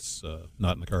decided that's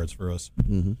not in the cards for us.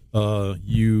 Mm-hmm.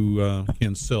 You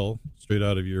can sell straight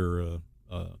out of your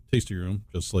tasting room,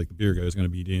 just like the beer guy is going to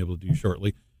be able to do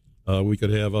shortly. We could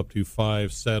have up to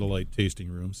 5 satellite tasting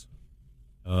rooms.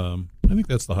 I think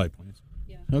that's the high point.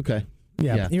 Yeah. Okay.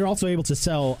 Yeah. You're also able to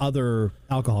sell other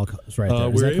alcohol, right there.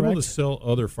 We're able to sell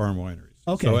other farm wineries.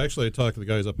 Okay. So actually, I talked to the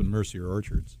guys up in Mercier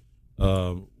Orchards.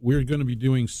 We're going to be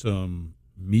doing some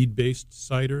mead-based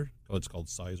cider. It's called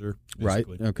Sizer,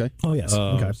 basically. Right. Okay. Oh, yes.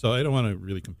 Okay. So I don't want to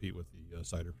really compete with the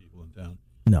cider people in town.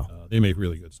 No. They make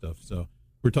really good stuff. So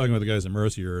we're talking with the guys in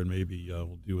Mercier, and maybe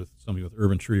we'll do with somebody with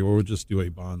Urban Tree, or we'll just do a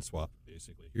bond swap,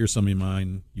 basically. Here's some of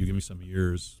mine. You give me some of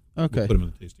yours. Okay. We'll put them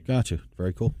in the tasting. Gotcha.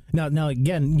 Very cool. Now,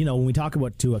 again, when we talk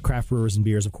about craft brewers and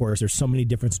beers, of course, there's so many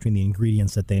differences between the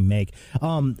ingredients that they make.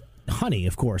 Honey,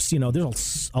 of course,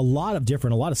 there's a lot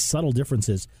of subtle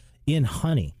differences in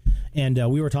honey. And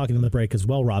we were talking in the break as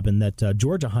well, Robin, that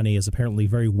Georgia honey is apparently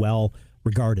very well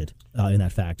regarded in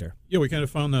that factor. Yeah, we kind of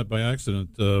found that by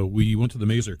accident. We went to the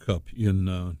Mazer Cup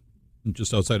in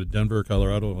just outside of Denver,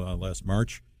 Colorado last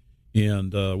March.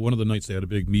 And one of the nights they had a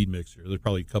big mead mixer. There's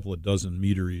probably a couple of dozen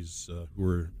meaderies who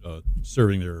were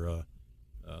serving their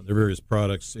various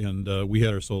products, and we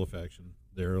had our Solifaction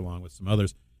there along with some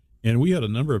others. And we had a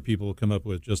number of people come up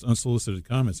with just unsolicited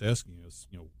comments asking us,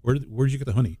 where did you get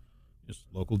the honey? just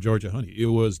local Georgia honey. It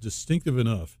was distinctive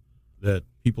enough that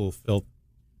people felt,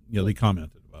 they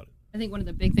commented about it. I think one of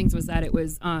the big things was that it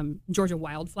was Georgia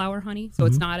wildflower honey, so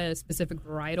it's not a specific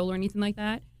varietal or anything like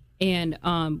that. And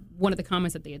one of the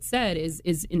comments that they had said is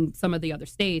in some of the other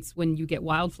states, when you get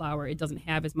wildflower, it doesn't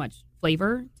have as much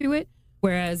flavor to it.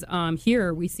 Whereas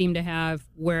here we seem to have,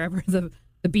 wherever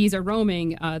the bees are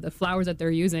roaming, the flowers that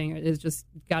they're using is just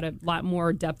got a lot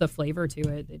more depth of flavor to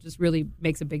it. It just really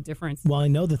makes a big difference. Well, I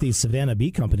know that the Savannah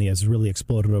Bee Company has really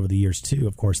exploded over the years too.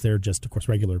 Of course, they're just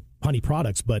regular honey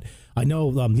products. But I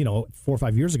know 4 or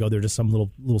 5 years ago they're just some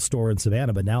little store in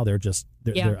Savannah, but now they're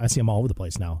I see them all over the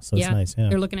place now. So it's nice. Yeah,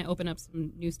 they're looking to open up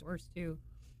some new stores too.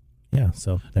 Yeah.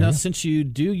 So now, since you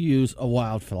do use a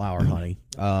wildflower honey,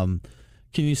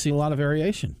 can you see a lot of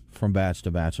variation from batch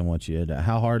to batch on what you did?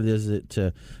 How hard is it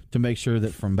to make sure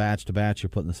that from batch to batch you're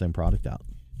putting the same product out?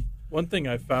 One thing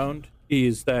I found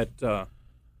is that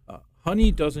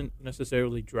honey doesn't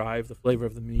necessarily drive the flavor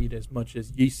of the mead as much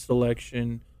as yeast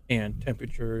selection and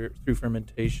temperature through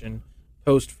fermentation,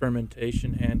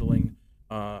 post-fermentation handling,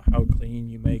 how clean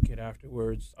you make it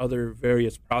afterwards, other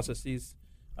various processes.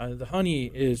 The honey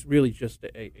is really just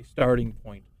a starting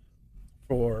point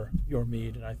for your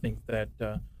mead, and I think that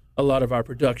a lot of our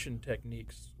production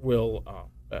techniques will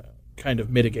kind of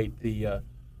mitigate the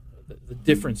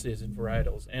differences in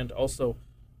varietals. And also,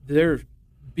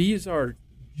 bees are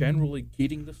generally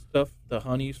getting the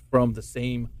honeys from the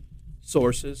same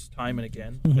sources time and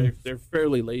again. Mm-hmm. They're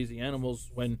fairly lazy animals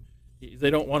when they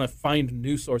don't want to find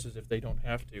new sources if they don't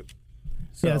have to.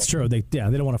 So, yeah, that's true. They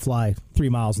don't want to fly 3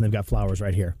 miles and they've got flowers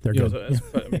right here. They're good.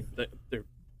 They're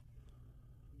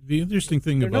the interesting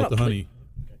thing about the honey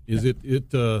is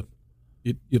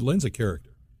it lends a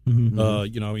character.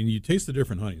 Mm-hmm. You taste the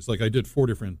different honeys. Like I did 4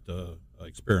 different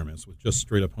experiments with just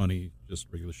straight up honey, just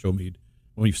regular show mead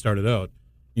when we started out,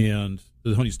 and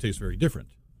the honeys taste very different.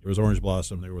 There was orange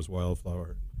blossom, there was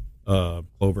wildflower,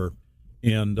 clover,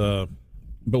 and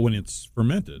but when it's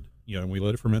fermented, and we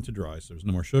let it ferment to dry, so there's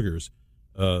no more sugars.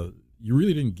 You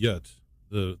really didn't get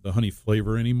the honey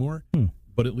flavor anymore,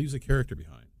 but it leaves a character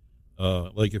behind.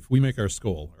 Like if we make our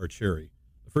Skol, our cherry,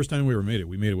 the first time we made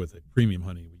it with a premium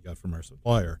honey we got from our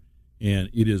supplier, and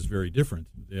it is very different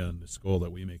than the Skol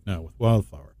that we make now with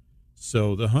wildflower.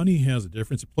 So the honey has a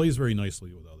difference. It plays very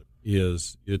nicely with other.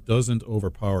 It doesn't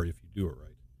overpower if you do it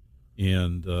right,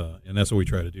 and that's what we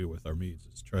try to do with our meads.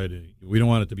 We don't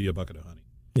want it to be a bucket of honey.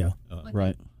 Yeah,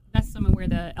 right. That's some of where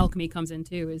the alchemy comes in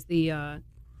too. Is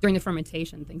during the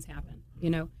fermentation things happen.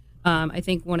 I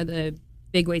think one of the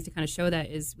big ways to kind of show that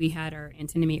is we had our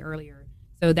antinomy earlier.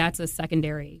 So that's a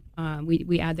secondary.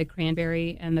 We add the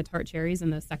cranberry and the tart cherries in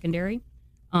the secondary,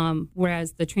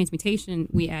 whereas the transmutation,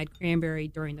 we add cranberry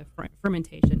during the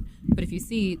fermentation. But if you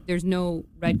see, there's no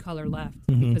red color left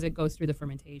because it goes through the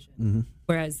fermentation. Mm-hmm.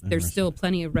 Whereas there's still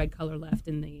plenty of red color left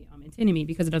in the antinomy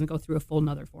because it doesn't go through a full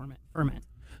another ferment.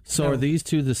 So are these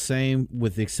two the same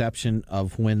with the exception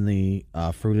of when the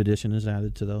fruit addition is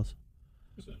added to those?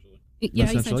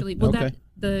 Yeah, essentially. Well, okay.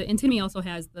 The antinomy also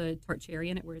has the tart cherry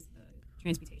in it, whereas the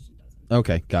transmutation doesn't.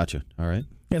 Okay, gotcha. All right.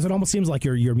 Yeah, so it almost seems like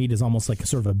your meat is almost like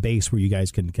sort of a base where you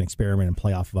guys can experiment and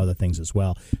play off of other things as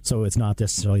well. So it's not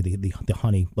necessarily the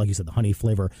honey, like you said, the honey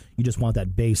flavor. You just want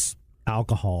that base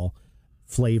alcohol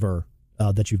flavor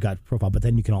that you've got profile, but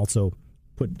then you can also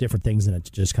put different things in it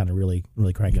to just kind of really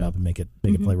crank it up and make it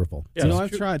flavorful. Yeah,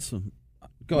 I've tried some.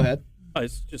 Go ahead.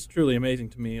 It's just truly amazing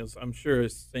to me. I'm sure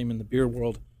it's the same in the beer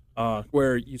world.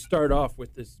 Where you start off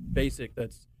with this basic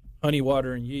that's honey,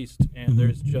 water, and yeast, and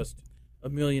there's just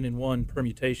 1,000,001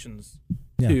 permutations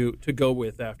to go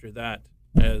with after that.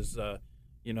 As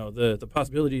the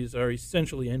possibilities are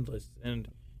essentially endless. And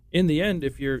in the end,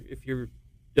 if you're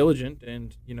diligent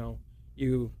and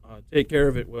you take care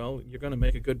of it well, you're going to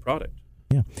make a good product.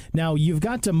 Yeah. Now you've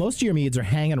got most of your meads are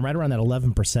hanging right around that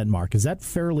 11% mark. Is that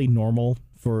fairly normal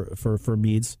for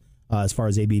meads as far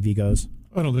as ABV goes?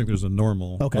 I don't think there's a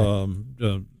normal.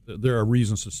 Okay. There are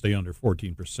reasons to stay under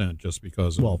 14% just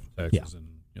because of taxes and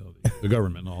the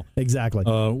government and all. Exactly.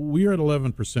 We are at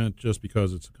 11% just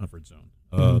because it's a comfort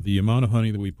zone. The amount of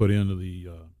honey that we put into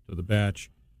the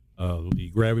batch, the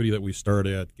gravity that we start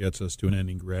at gets us to an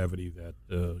ending gravity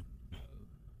that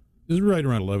is right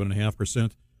around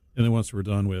 11.5%. And then once we're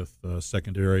done with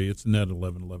secondary, it's net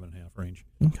 11.5 range.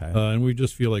 Okay. And we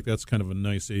just feel like that's kind of a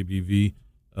nice ABV.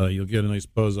 You'll get a nice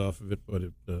buzz off of it, but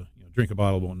drink a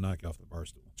bottle won't knock you off the bar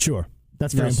stool. Sure.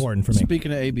 That's very important for me.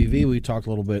 Speaking of ABV, we talked a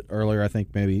little bit earlier, I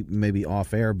think maybe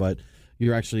off air, but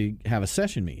you actually have a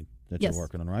session mead that you're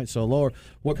working on, right? So, Laura,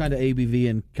 what kind of ABV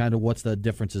and kind of what's the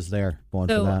differences there going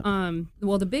for that?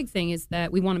 Well, the big thing is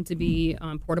that we want them to be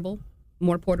portable,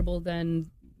 more portable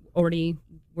than already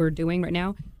we're doing right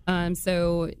now.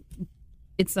 So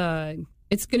it's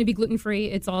going to be gluten free.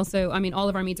 It's also, I mean, all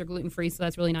of our meats are gluten free, so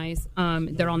that's really nice.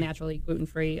 They're all naturally gluten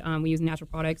free. We use natural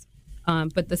products,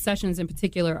 but the sessions in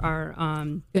particular are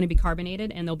going to be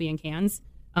carbonated, and they'll be in cans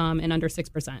and under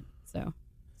 6%. So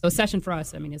a session for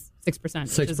us, I mean, is 6%.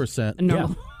 6%. A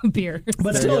normal beer.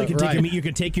 But still, you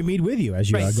can take your mead with you as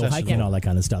you go hiking and all that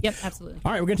kind of stuff. Yep, absolutely.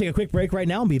 All right, we're going to take a quick break right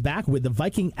now and be back with the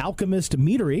Viking Alchemist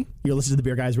Meadery. You're listening to the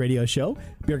Beer Guys Radio Show.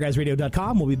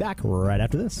 BeerGuysRadio.com. We'll be back right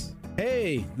after this.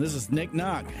 Hey, this is Nick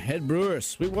Knock, head brewer,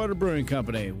 Sweetwater Brewing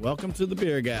Company. Welcome to the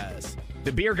Beer Guys.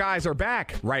 The Beer Guys are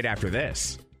back right after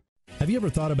this. Have you ever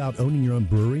thought about owning your own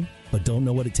brewery, but don't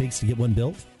know what it takes to get one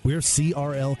built? We're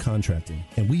CRL Contracting,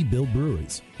 and we build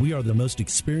breweries. We are the most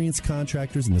experienced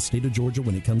contractors in the state of Georgia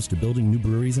when it comes to building new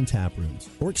breweries and tap rooms,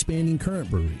 or expanding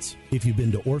current breweries. If you've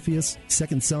been to Orpheus,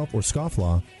 Second Self, or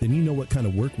Scofflaw, then you know what kind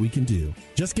of work we can do.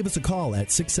 Just give us a call at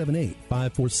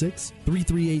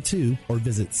 678-546-3382 or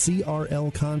visit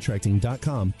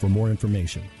crlcontracting.com for more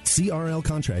information. CRL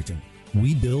Contracting.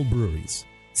 We build breweries.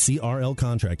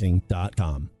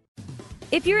 crlcontracting.com.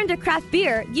 If you're into craft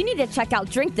beer, you need to check out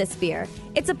Drink This Beer.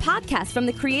 It's a podcast from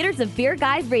the creators of Beer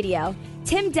Guys Radio.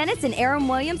 Tim Dennis and Aaron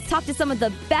Williams talk to some of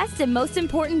the best and most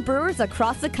important brewers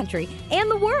across the country and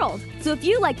the world. So if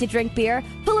you like to drink beer,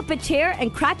 pull up a chair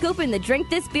and crack open the Drink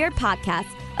This Beer podcast.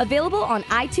 Available on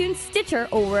iTunes, Stitcher,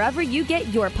 or wherever you get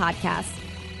your podcasts.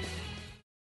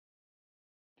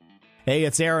 Hey,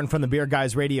 it's Aaron from the Beer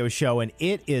Guys Radio Show, and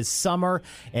it is summer,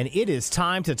 and it is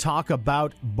time to talk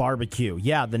about barbecue.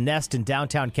 Yeah, the Nest in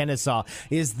downtown Kennesaw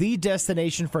is the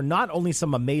destination for not only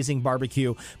some amazing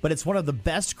barbecue, but it's one of the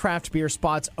best craft beer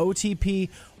spots, OTP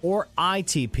or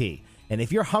ITP. And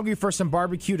if you're hungry for some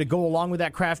barbecue to go along with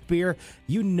that craft beer,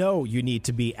 you know you need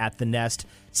to be at the Nest.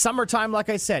 Summertime, like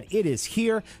I said, it is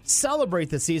here. Celebrate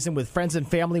the season with friends and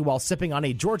family while sipping on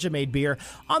a Georgia-made beer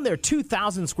on their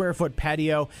 2,000-square-foot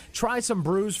patio. Try some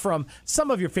brews from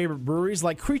some of your favorite breweries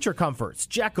like Creature Comforts,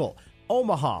 Jekyll,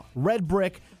 Omaha, Red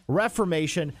Brick,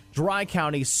 Reformation, Dry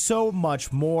County, so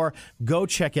much more. Go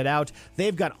check it out.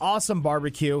 They've got awesome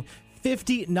barbecue.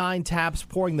 59 taps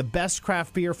pouring the best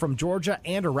craft beer from Georgia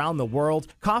and around the world.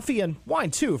 Coffee and wine,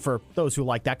 too, for those who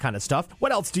like that kind of stuff.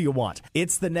 What else do you want?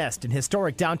 It's the Nest in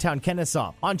historic downtown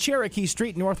Kennesaw on Cherokee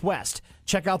Street Northwest.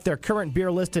 Check out their current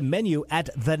beer list and menu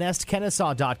at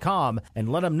thenestkennesaw.com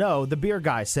and let them know the Beer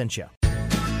Guy sent you.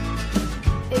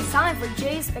 It's time for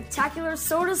Jay's Spectacular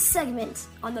Soda segment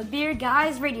on the Beer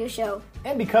Guys Radio Show.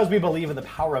 And because we believe in the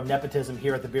power of nepotism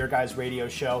here at the Beer Guys Radio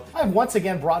Show, I've once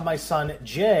again brought my son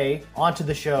Jay onto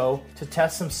the show to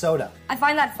test some soda. I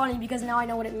find that funny because now I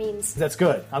know what it means. That's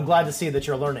good. I'm glad to see that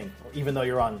you're learning, even though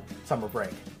you're on summer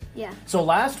break. Yeah. So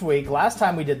last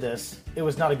time we did this, it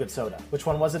was not a good soda. Which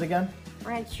one was it again?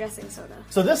 Ranch dressing soda.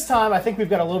 So this time, I think we've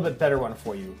got a little bit better one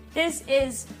for you. This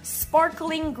is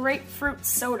sparkling grapefruit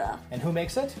soda. And who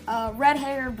makes it? Red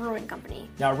Hair Brewing Company.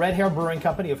 Now, Red Hair Brewing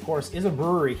Company, of course, is a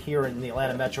brewery here in the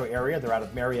Atlanta metro area. They're out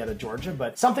of Marietta, Georgia.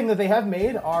 But something that they have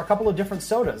made are a couple of different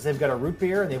sodas. They've got a root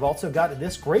beer, and they've also got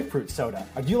this grapefruit soda.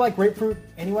 Do you like grapefruit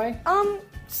anyway?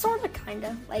 Sorta,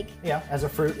 kinda. Like... Yeah, as a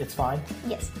fruit, it's fine?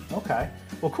 Yes. Okay.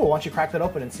 Well, cool. Why don't you crack that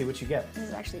open and see what you get? This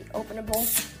is actually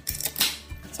openable.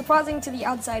 Surprising to the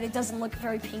outside, it doesn't look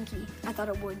very pinky. I thought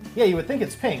it would. Yeah, you would think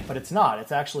it's pink, but it's not.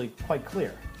 It's actually quite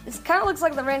clear. This kind of looks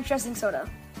like the ranch dressing soda.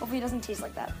 Hopefully it doesn't taste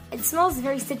like that. It smells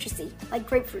very citrusy, like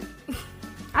grapefruit.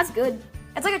 That's good.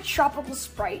 It's like a tropical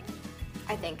Sprite,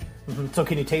 I think. Mm-hmm. So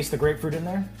can you taste the grapefruit in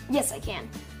there? Yes, I can.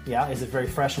 Yeah? Is it very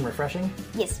fresh and refreshing?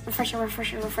 Yes,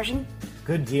 refreshing.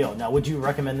 Good deal. Now, would you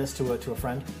recommend this to a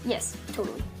friend? Yes,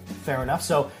 totally. Fair enough.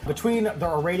 So between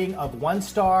the rating of 1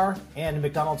 star and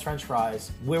McDonald's French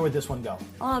fries, where would this one go?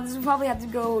 This would probably have to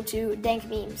go to Dank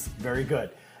Memes. Very good.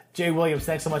 Jay Williams,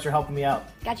 thanks so much for helping me out.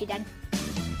 Got you, Dad.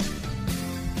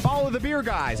 Follow the Beer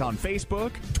Guys on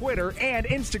Facebook, Twitter, and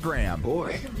Instagram.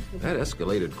 Boy, that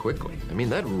escalated quickly. I mean,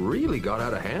 that really got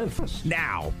out of hand.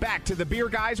 Now, back to the Beer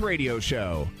Guys Radio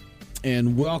Show.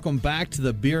 And welcome back to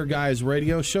the Beer Guys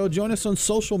Radio Show. Join us on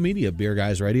social media, Beer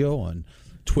Guys Radio on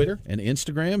Twitter and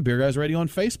Instagram, Beer Guys Radio on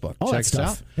Facebook. All Check that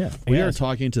us stuff. out. Yeah. We are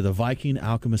talking to the Viking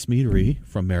Alchemist Meadery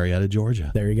from Marietta,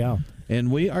 Georgia. There you go.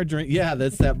 And we are drinking. Yeah,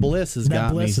 that's that bliss has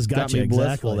got me. Got me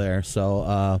blissful there.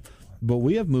 So, but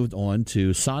we have moved on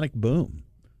to Sonic Boom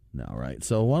now, right?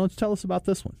 So why don't you tell us about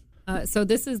this one? So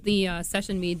this is the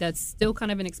session mead that's still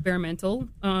kind of an experimental,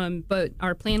 but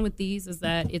our plan with these is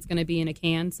that it's going to be in a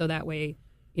can, so that way,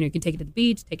 you can take it to the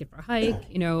beach, take it for a hike.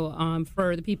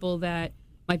 For the people that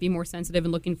might be more sensitive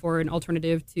and looking for an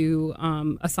alternative to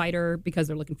a cider because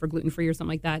they're looking for gluten-free or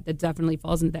something like that, that definitely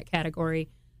falls into that category.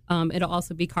 It'll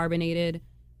also be carbonated.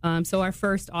 So our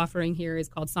first offering here is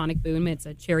called Sonic Boom. It's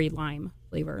a cherry lime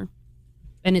flavor,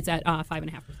 and it's at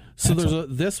 5.5%. So there's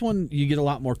this one, you get a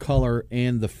lot more color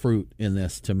and the fruit in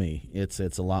this. To me, it's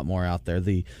a lot more out there.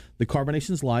 The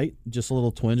carbonation's light, just a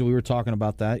little twinge. We were talking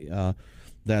about that.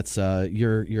 That's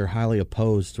you're highly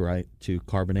opposed, right, to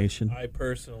carbonation. I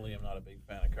personally am not a big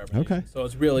fan of carbonation. Okay. So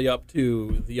it's really up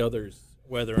to the others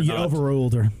whether or You not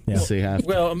overruled her. Yeah.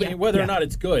 Well, I mean, whether or not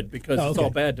it's good, because it's okay. all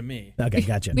bad to me. Okay,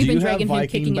 gotcha. We've Do been you have dragging him Viking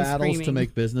kicking and battles to screaming.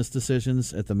 make business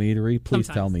decisions at the Meadery? Please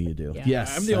tell me you do. Yeah.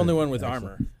 Yes, I'm the only one with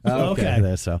armor. Okay.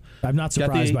 There, so I'm not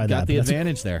surprised by that. Got the but that's-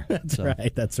 advantage there. That's So.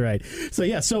 right. That's right. So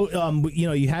yeah. So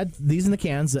you had these in the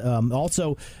cans.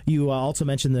 Also, you also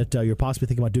mentioned that you're possibly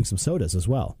thinking about doing some sodas as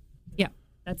well. Yeah,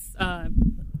 that's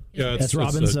Yeah, That's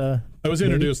Robin's. I was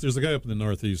introduced. There's a guy up in the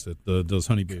Northeast that does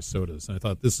honey-based sodas, and I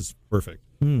thought this is perfect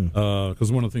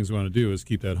because one of the things we want to do is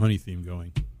keep that honey theme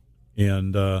going,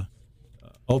 and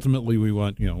ultimately we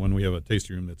want, when we have a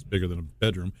tasting room that's bigger than a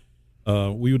bedroom,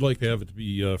 we would like to have it to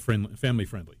be family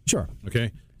friendly. Sure.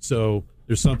 Okay. So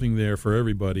there's something there for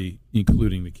everybody,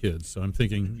 including the kids. So I'm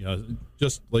thinking,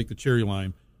 just like the cherry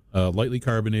lime, lightly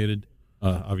carbonated,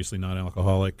 obviously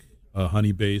non-alcoholic,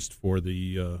 honey-based for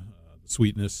the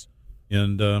sweetness,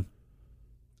 and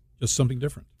just something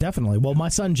different. Definitely. Well, my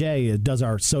son Jay does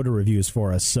our soda reviews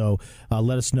for us, so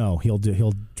let us know. He'll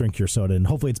drink your soda, and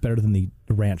hopefully it's better than the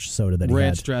ranch soda that he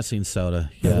Ranch had. dressing soda.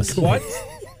 Yes. What?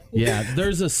 Yeah,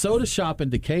 there's a soda shop in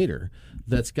Decatur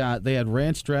they had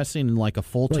ranch dressing and like a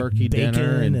full Like turkey bacon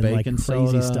dinner and bacon like crazy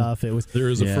soda. stuff. It was. There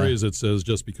is a phrase that says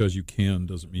just because you can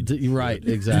doesn't mean Right,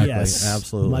 exactly. Yes,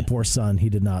 Absolutely. My poor son, he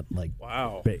did not like.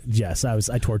 Wow. Yes,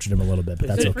 I tortured him a little bit, but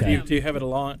that's Do okay. you have it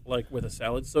along like with a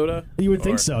salad soda? You would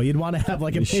think Or so. You'd want to have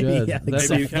like a You should. Yeah, That's,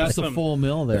 exactly. you can have that's a some- full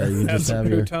meal there. You Have just some have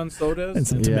your crouton sodas and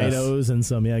some Yes. tomatoes and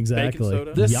some exactly.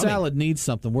 soda. This Yummy. salad needs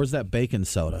something. Where's that bacon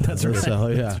soda? That's right. So,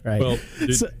 yeah. That's right. Well,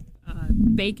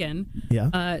 bacon.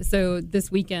 Yeah. So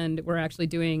this weekend we're actually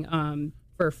doing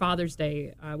for Father's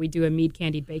Day. We do a Mead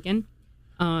candied bacon.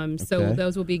 So Okay.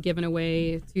 those will be given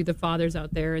away to the fathers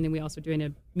out there, and then we also doing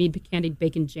a Mead candied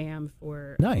bacon jam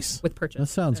for Nice. with purchase. That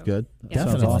sounds So, good. yeah. That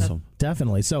sounds Definitely. awesome.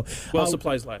 Definitely. So Well,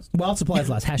 supplies last. While supplies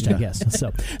last. Hashtag yes.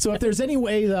 So if there's any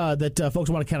way that folks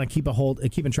want to kind of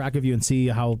keeping track of you and see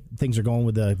how things are going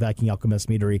with the Viking Alchemist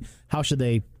Meadery, how should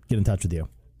they get in touch with you?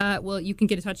 Well, you can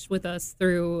get in touch with us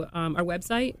through our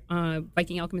website,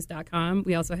 VikingAlchemist.com.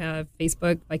 We also have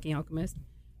Facebook, Viking Alchemist.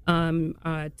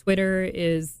 Twitter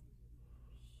is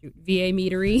VA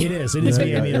Meadery. It is VA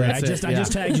Meadery. That's I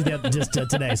just tagged you that just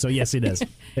today, so yes, it is.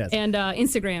 Yes. And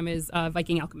Instagram is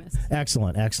Viking Alchemist.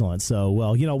 Excellent. So,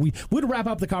 well, we would wrap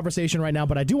up the conversation right now,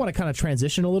 but I do want to kind of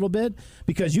transition a little bit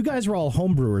because you guys were all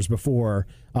homebrewers before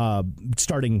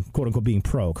starting, quote unquote, being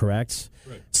pro, correct?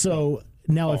 Right. So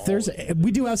now, if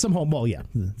we do have some home. Well, yeah,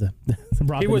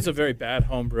 He was a very bad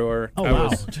home brewer. Oh, I wow.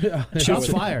 was- Shots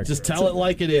fired. Just tell it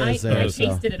like it is. I there, so.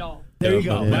 tasted it all. There you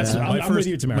go. My I'm with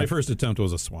you, Tamara. My first attempt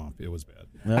was a swamp. It was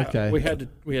bad. Okay. we had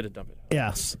to dump it out.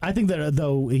 Yes, I think that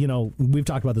though we've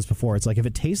talked about this before. It's like if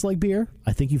it tastes like beer,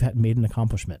 I think you've made an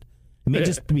accomplishment. It may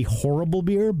just be horrible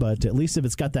beer, but at least if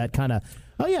it's got that kind of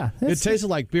It tasted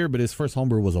like beer, but his first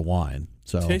homebrew was a wine.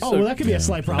 So that could be a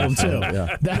slight problem too.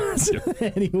 Yeah.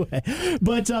 Anyway,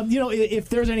 but if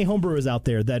there's any homebrewers out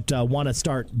there that want to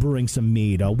start brewing some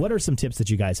mead, what are some tips that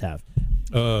you guys have?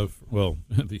 Well,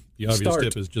 the obvious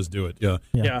tip is just do it.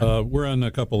 Yeah. We're on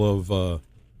a couple of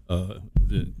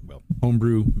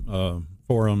homebrew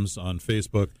forums on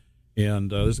Facebook,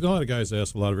 and there's a lot of guys that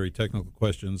ask a lot of very technical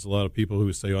questions. A lot of people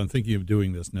who say, "I'm thinking of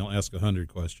doing this," and they'll ask 100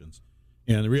 questions.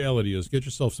 And the reality is, get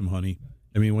yourself some honey.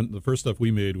 I mean, when the first stuff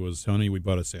we made was honey we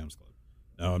bought at Sam's Club.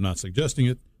 Now, I'm not suggesting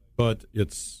it, but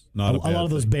it's not a bad lot of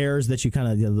those thing. bears that you kind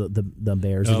of the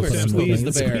bears. Oh, you put in squeeze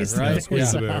the the bear, right?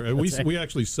 Squeeze the Yeah. bear. And we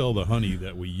actually sell the honey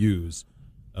that we use,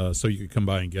 so you could come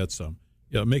by and get some.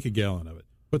 Yeah, make a gallon of it.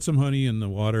 Put some honey in the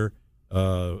water.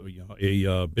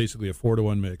 Basically a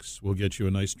 4-to-1 mix will get you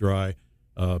a nice dry.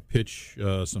 Pitch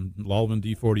some Lalvin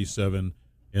D47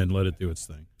 and let it do its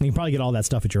thing. You can probably get all that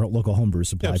stuff at your local homebrew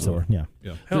supply store. Yeah.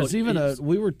 There's even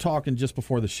we were talking just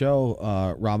before the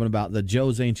show, Robin, about the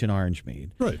Joe's Ancient Orange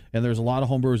Mead. Right. And there's a lot of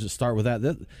homebrewers that start with that.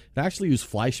 They actually use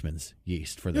Fleischmann's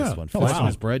yeast for this one. Oh, wow.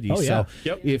 Fleischmann's bread yeast. Oh, yeah.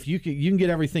 So if you can get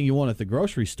everything you want at the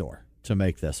grocery store to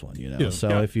make this one,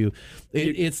 So if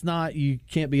it's not, you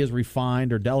can't be as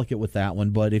refined or delicate with that one,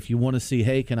 but if you want to see,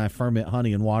 hey, can I ferment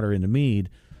honey and water into mead,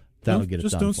 that'll get it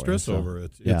just done don't for stress you. So, over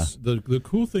it. It's the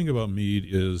cool thing about mead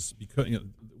is because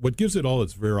what gives it all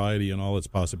its variety and all its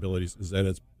possibilities is that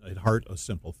it's at heart a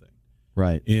simple thing.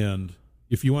 Right. And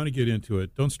if you want to get into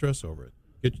it, don't stress over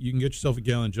it. You can get yourself a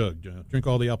gallon jug. Drink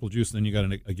all the apple juice, and then you got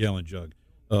a gallon jug.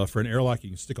 For an airlock, you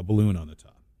can stick a balloon on the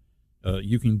top.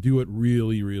 You can do it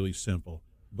really, really simple,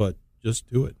 but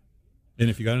just do it. And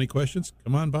if you got any questions,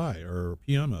 come on by or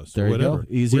PM us there or whatever. You go.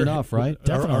 Easy enough, right?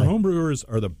 Our home brewers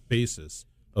are the basis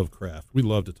of craft. We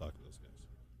love to talk to those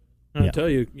guys. I'll tell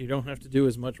you, you don't have to do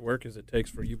as much work as it takes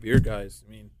for you beer guys.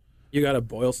 I mean, you got to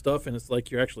boil stuff, and it's like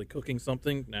you're actually cooking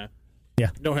something. Nah.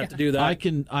 Yeah, you don't have to do that. I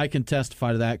can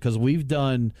testify to that because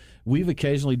we've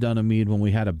occasionally done a mead when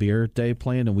we had a beer day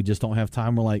planned and we just don't have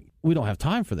time. We're like, we don't have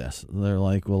time for this. And they're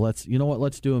like, well,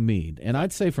 let's do a mead. And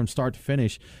I'd say from start to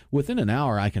finish, within an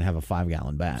hour, I can have a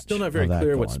 5-gallon batch. Still not very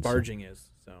clear what sparging is.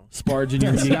 Sparging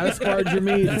you got to sparge your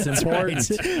mead. It's important.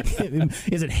 Right.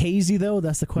 Is it hazy though?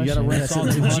 That's the question. You got to rinse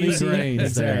on some honey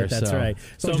grains there. That's right.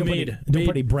 So mead,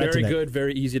 very good,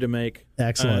 very easy to make.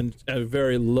 Excellent. And a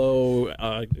very low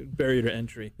barrier to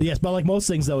entry. Yes, but like most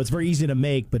things though, it's very easy to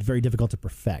make, but very difficult to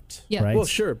perfect. Yeah. Right? Well,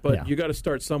 sure, but you got to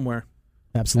start somewhere.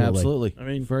 Absolutely. I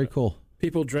mean, very cool.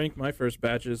 People drank my first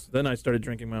batches. Then I started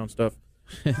drinking my own stuff.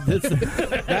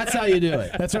 That's how you do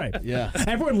it. That's right. Yeah.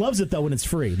 Everyone loves it though when it's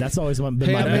free. That's always been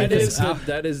my that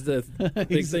is the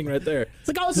big thing right there. It's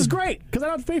like, oh, this is great because I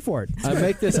don't have to pay for it. I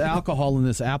make this alcohol in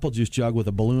this apple juice jug with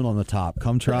a balloon on the top.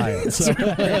 Come try it. So.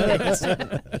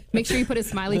 Make sure you put a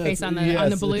smiley face on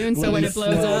the balloon so when it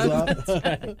blows up.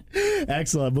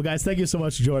 Excellent. Well, guys, thank you so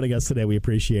much for joining us today. We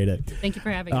appreciate it. Thank you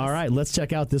for having us. All right, let's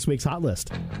check out this week's hot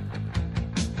list.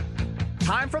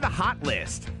 Time for the hot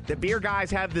list. The beer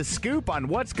guys have the scoop on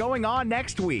what's going on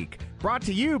next week. Brought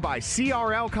to you by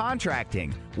CRL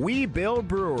Contracting. We build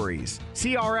breweries.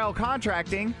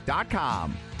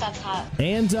 CRLcontracting.com. That's hot.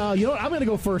 And you know what? I'm going to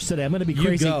go first today. I'm going to be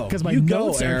crazy because my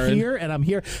notes are here, and I'm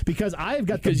here because I've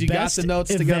got the best got the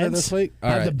notes together this week.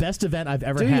 I have the best event I've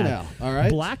ever had. Now? All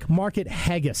right. Black Market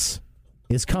Haggis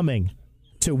is coming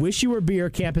to Wish You Were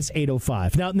Beer Campus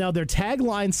 805. Now their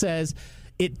tagline says,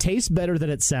 "It tastes better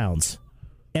than it sounds."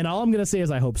 And all I'm going to say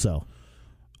is I hope so.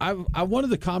 I wanted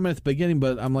to comment at the beginning,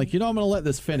 but I'm like, I'm going to let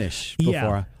this finish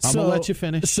before I'm going to let you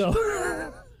finish. So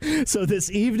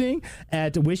this evening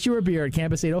at Wish You Were Beer at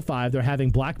Campus 805, they're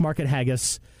having Black Market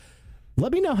Haggis.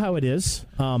 Let me know how it is.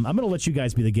 I'm going to let you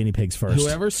guys be the guinea pigs first.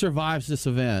 Whoever survives this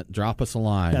event, drop us a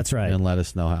line. That's right. And let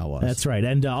us know how it was. That's right.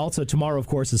 And also tomorrow, of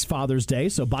course, is Father's Day,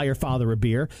 so buy your father a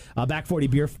beer. Back 40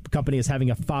 Beer Company is having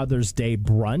a Father's Day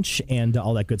brunch and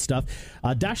all that good stuff.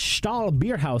 Das Stahl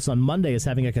Beer House on Monday is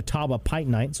having a Catawba Pint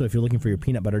Night, so if you're looking for your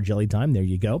peanut butter jelly time, there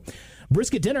you go.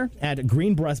 Brisket Dinner at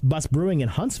Green Bus Brewing in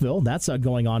Huntsville. That's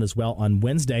going on as well on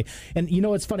Wednesday. And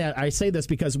it's funny, I say this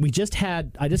because I just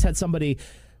had somebody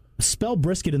spell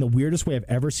brisket in the weirdest way I've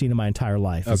ever seen in my entire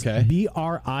life. Okay.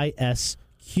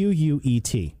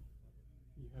 Brisquet.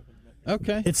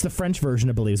 Okay. It's the French version,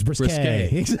 I believe. It's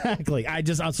brisket. Exactly.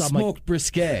 Smoked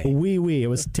brisket. Oui. It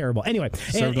was terrible. Anyway.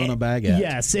 Served on a baguette.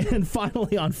 Yes. And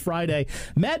finally on Friday,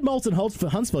 Mad Malt's in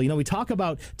Huntsville. We talk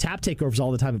about tap takeovers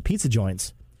all the time at pizza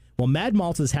joints. Well, Mad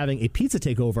Malt's is having a pizza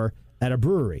takeover at a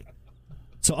brewery.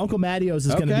 So Uncle Mattio's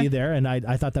is going to be there, and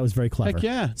I thought that was very clever. Heck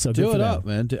yeah. So do it up,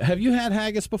 man. Have you had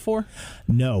haggis before?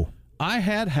 No. I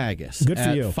had haggis. Good for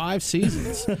at you. 5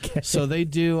 Seasons. Okay. So they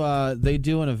do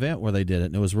an event where they did it,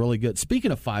 and it was really good.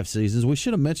 Speaking of 5 Seasons, we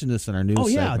should have mentioned this in our news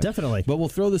segment. Yeah, definitely. But we'll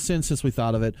throw this in since we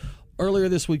thought of it. Earlier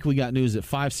this week, we got news that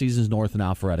 5 Seasons North and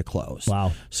Alpharetta closed.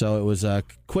 Wow. So it was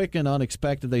quick and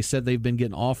unexpected. They said they've been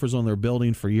getting offers on their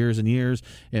building for years and years,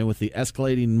 and with the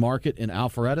escalating market in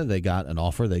Alpharetta, they got an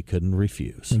offer they couldn't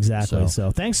refuse. Exactly. So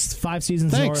thanks, 5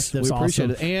 Seasons North. That's we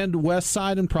appreciate awesome. it. And West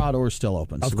Side and Prado are still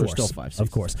open. Of So course. there's still 5 Seasons.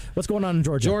 Of course. What's going on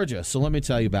in Georgia? So let me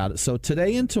tell you about it. So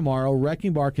today and tomorrow,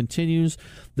 Wrecking Bar continues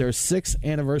their 6th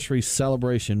anniversary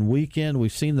celebration weekend.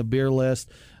 We've seen the beer list.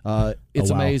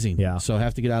 It's amazing. Yeah. So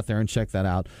have to get out there and check that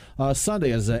out.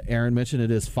 Sunday, as Aaron mentioned,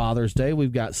 it is Father's Day.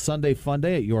 We've got Sunday Fun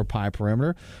Day at Your Pie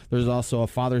Perimeter. There's also a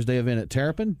Father's Day event at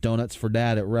Terrapin, Donuts for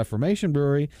Dad at Reformation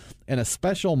Brewery, and a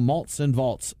special Malts and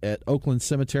Vaults at Oakland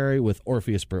Cemetery with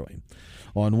Orpheus Brewing.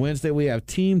 On Wednesday, we have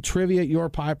Team Trivia at Your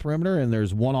Pie Perimeter, and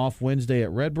there's One-Off Wednesday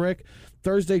at Red Brick.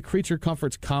 Thursday, Creature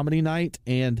Comforts Comedy Night,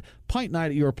 and Pint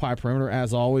Night at Your Pie Perimeter,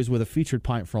 as always, with a featured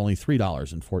pint for only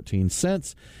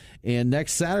 $3.14. And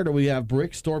next Saturday, we have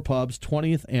Brick Store Pub's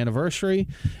 20th anniversary.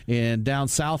 And down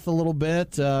south a little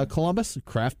bit, Columbus,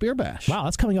 Craft Beer Bash. Wow,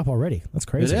 that's coming up already. That's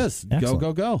crazy. It is.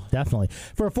 Excellent. Go. Definitely.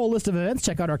 For a full list of events,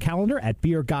 check out our calendar at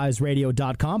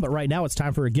beerguysradio.com. But right now, it's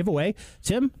time for a giveaway.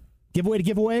 Tim, giveaway to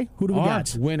giveaway. Who do we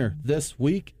got? Our winner this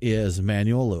week is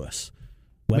Manuel Lewis.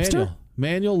 Webster?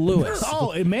 Manuel Lewis.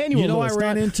 Oh, Emmanuel Lewis. I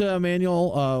ran into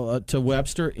Emmanuel to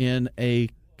Webster in a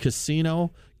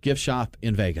casino gift shop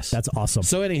in Vegas. That's awesome.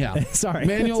 So anyhow, sorry,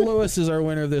 Manuel Lewis is our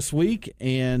winner this week,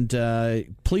 and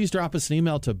please drop us an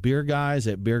email to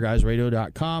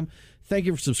beerguys@beerguysradio.com. Thank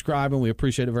you for subscribing. We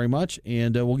appreciate it very much,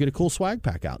 and we'll get a cool swag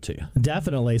pack out to you.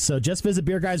 Definitely. So just visit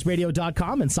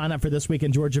beerguysradio.com and sign up for This Week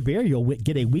in Georgia Beer. You'll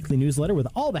get a weekly newsletter with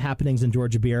all the happenings in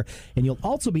Georgia beer, and you'll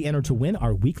also be entered to win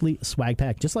our weekly swag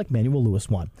pack, just like Manuel Lewis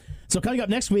won. So coming up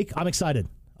next week, I'm excited.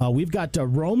 We've got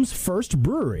Rome's first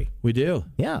brewery. We do.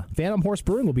 Yeah. Phantom Horse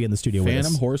Brewing will be in the studio with us.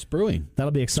 Phantom Horse Brewing. That'll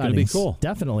be exciting. It's going to be cool.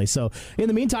 Definitely. So in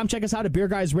the meantime, check us out at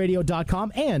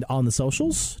beerguysradio.com and on the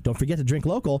socials. Don't forget to drink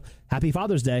local. Happy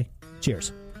Father's Day.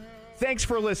 Cheers. Thanks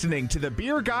for listening to the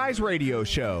Beer Guys Radio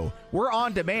Show. We're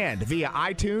on demand via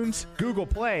iTunes, Google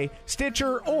Play,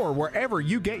 Stitcher, or wherever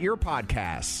you get your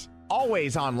podcasts.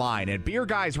 Always online at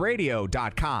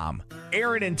beerguysradio.com.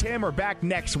 Aaron and Tim are back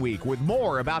next week with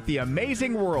more about the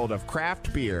amazing world of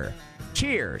craft beer.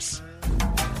 Cheers.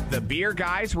 The Beer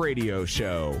Guys Radio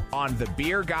Show on the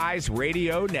Beer Guys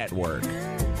Radio Network.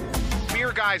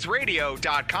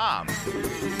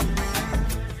 beerguysradio.com.